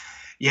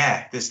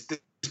 yeah, there's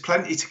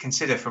plenty to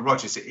consider for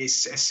Rodgers.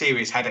 It's a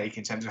serious headache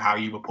in terms of how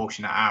you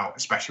apportion that out,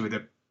 especially with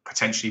a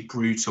potentially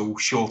brutal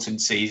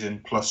shortened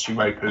season plus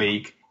Europa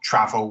League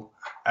travel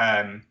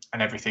and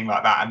everything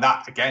like that. And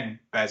that, again,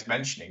 bears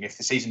mentioning. If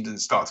the season doesn't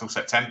start till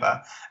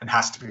September and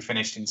has to be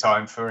finished in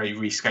time for a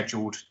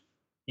rescheduled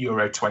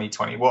Euro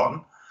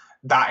 2021,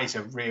 that is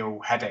a real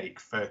headache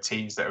for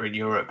teams that are in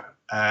Europe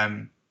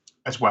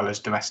as well as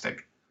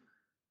domestic.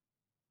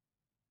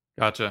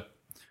 Gotcha.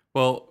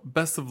 Well,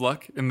 best of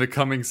luck in the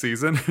coming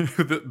season.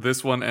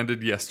 This one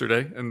ended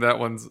yesterday, and that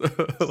one's,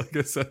 like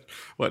I said,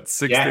 6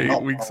 to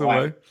 8 weeks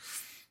away?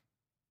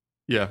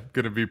 Yeah,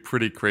 going to be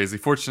pretty crazy.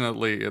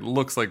 Fortunately, it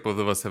looks like both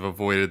of us have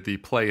avoided the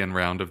play-in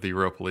round of the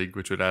Europa League,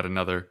 which would add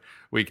another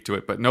week to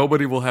it. But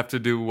nobody will have to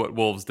do what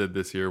Wolves did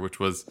this year, which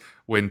was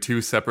win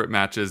 2 separate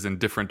matches in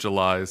different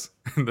Julys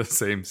in the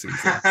same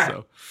season.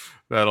 So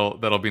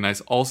that'll be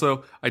nice.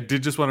 Also, I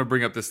did just want to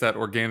bring up this stat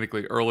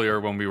organically earlier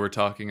when we were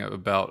talking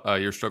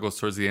about your struggles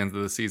towards the end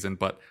of the season,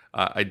 but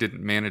I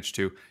didn't manage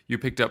to. You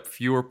picked up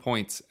fewer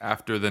points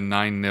after the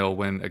 9-0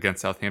 win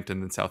against Southampton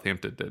than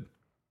Southampton did.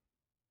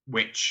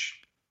 Which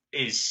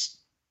is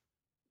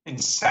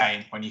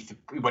insane when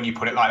you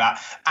put it like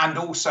that. And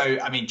also,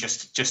 I mean,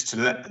 just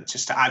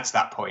to add to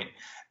that point,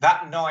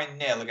 that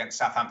 9-0 against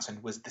Southampton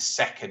was the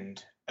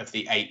second of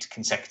the 8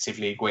 consecutive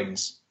league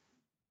wins.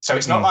 So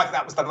it's not like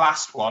that was the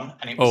last one,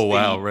 and it was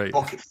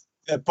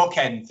the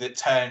bookend that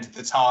turned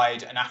the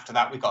tide, and after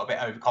that we got a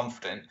bit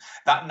overconfident.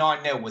 That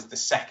 9-0 was the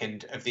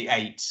second of the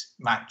 8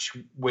 match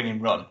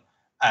winning run.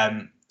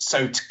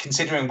 So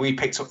considering we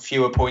picked up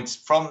fewer points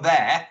from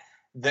there,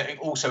 that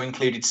also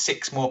included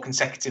 6 more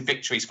consecutive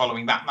victories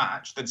following that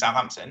match than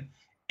Southampton,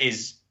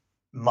 is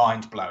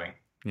mind-blowing.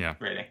 Yeah.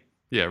 Really.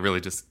 Yeah, it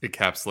really just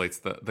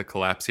encapsulates the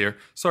collapse here.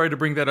 Sorry to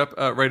bring that up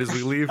right as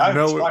we leave.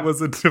 No, it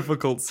was a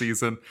difficult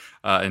season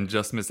and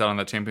just missed out on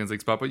that Champions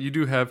League spot. But you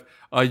do have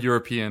a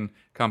European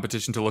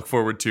competition to look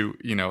forward to,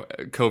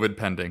 COVID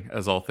pending,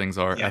 as all things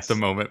are at the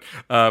moment.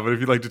 But if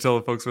you'd like to tell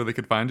the folks where they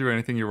could find you or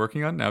anything you're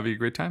working on, now would be a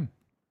great time.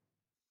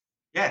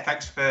 Yeah,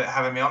 thanks for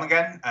having me on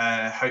again.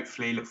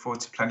 Hopefully look forward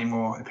to plenty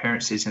more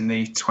appearances in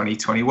the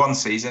 2021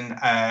 season.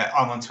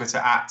 I'm on Twitter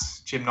at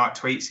Jim Knight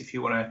Tweets if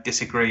you want to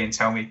disagree and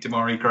tell me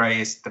Demarai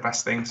Gray is the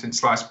best thing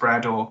since sliced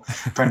bread, or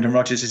Brendan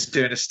Rodgers is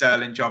doing a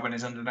sterling job and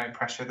is under no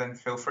pressure, then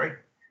feel free.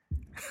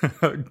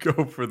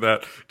 Go for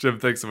that. Jim,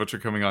 thanks so much for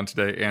coming on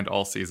today and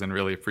all season.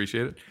 Really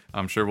appreciate it.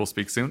 I'm sure we'll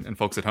speak soon. And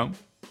folks at home,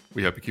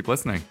 we hope you keep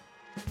listening.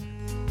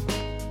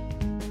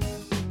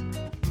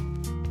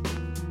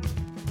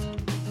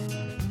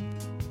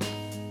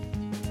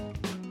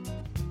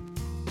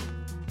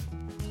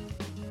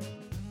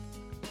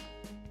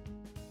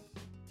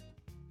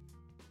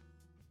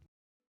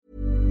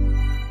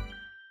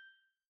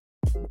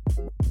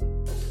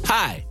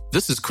 Hi,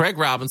 this is Craig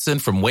Robinson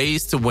from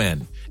Ways to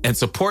Win, and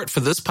support for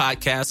this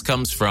podcast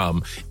comes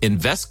from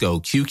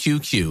Invesco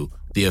QQQ,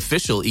 the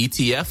official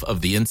ETF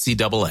of the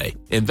NCAA.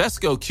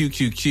 Invesco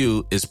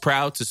QQQ is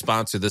proud to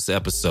sponsor this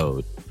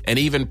episode, and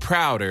even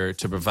prouder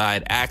to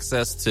provide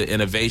access to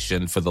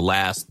innovation for the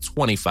last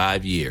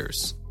 25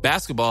 years.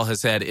 Basketball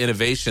has had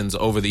innovations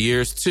over the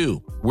years,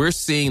 too. We're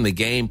seeing the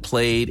game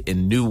played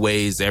in new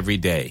ways every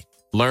day.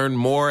 Learn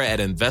more at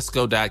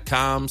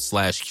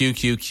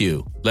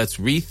Invesco.com/QQQ. Let's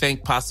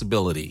rethink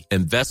possibility.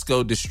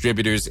 Invesco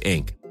Distributors,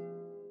 Inc.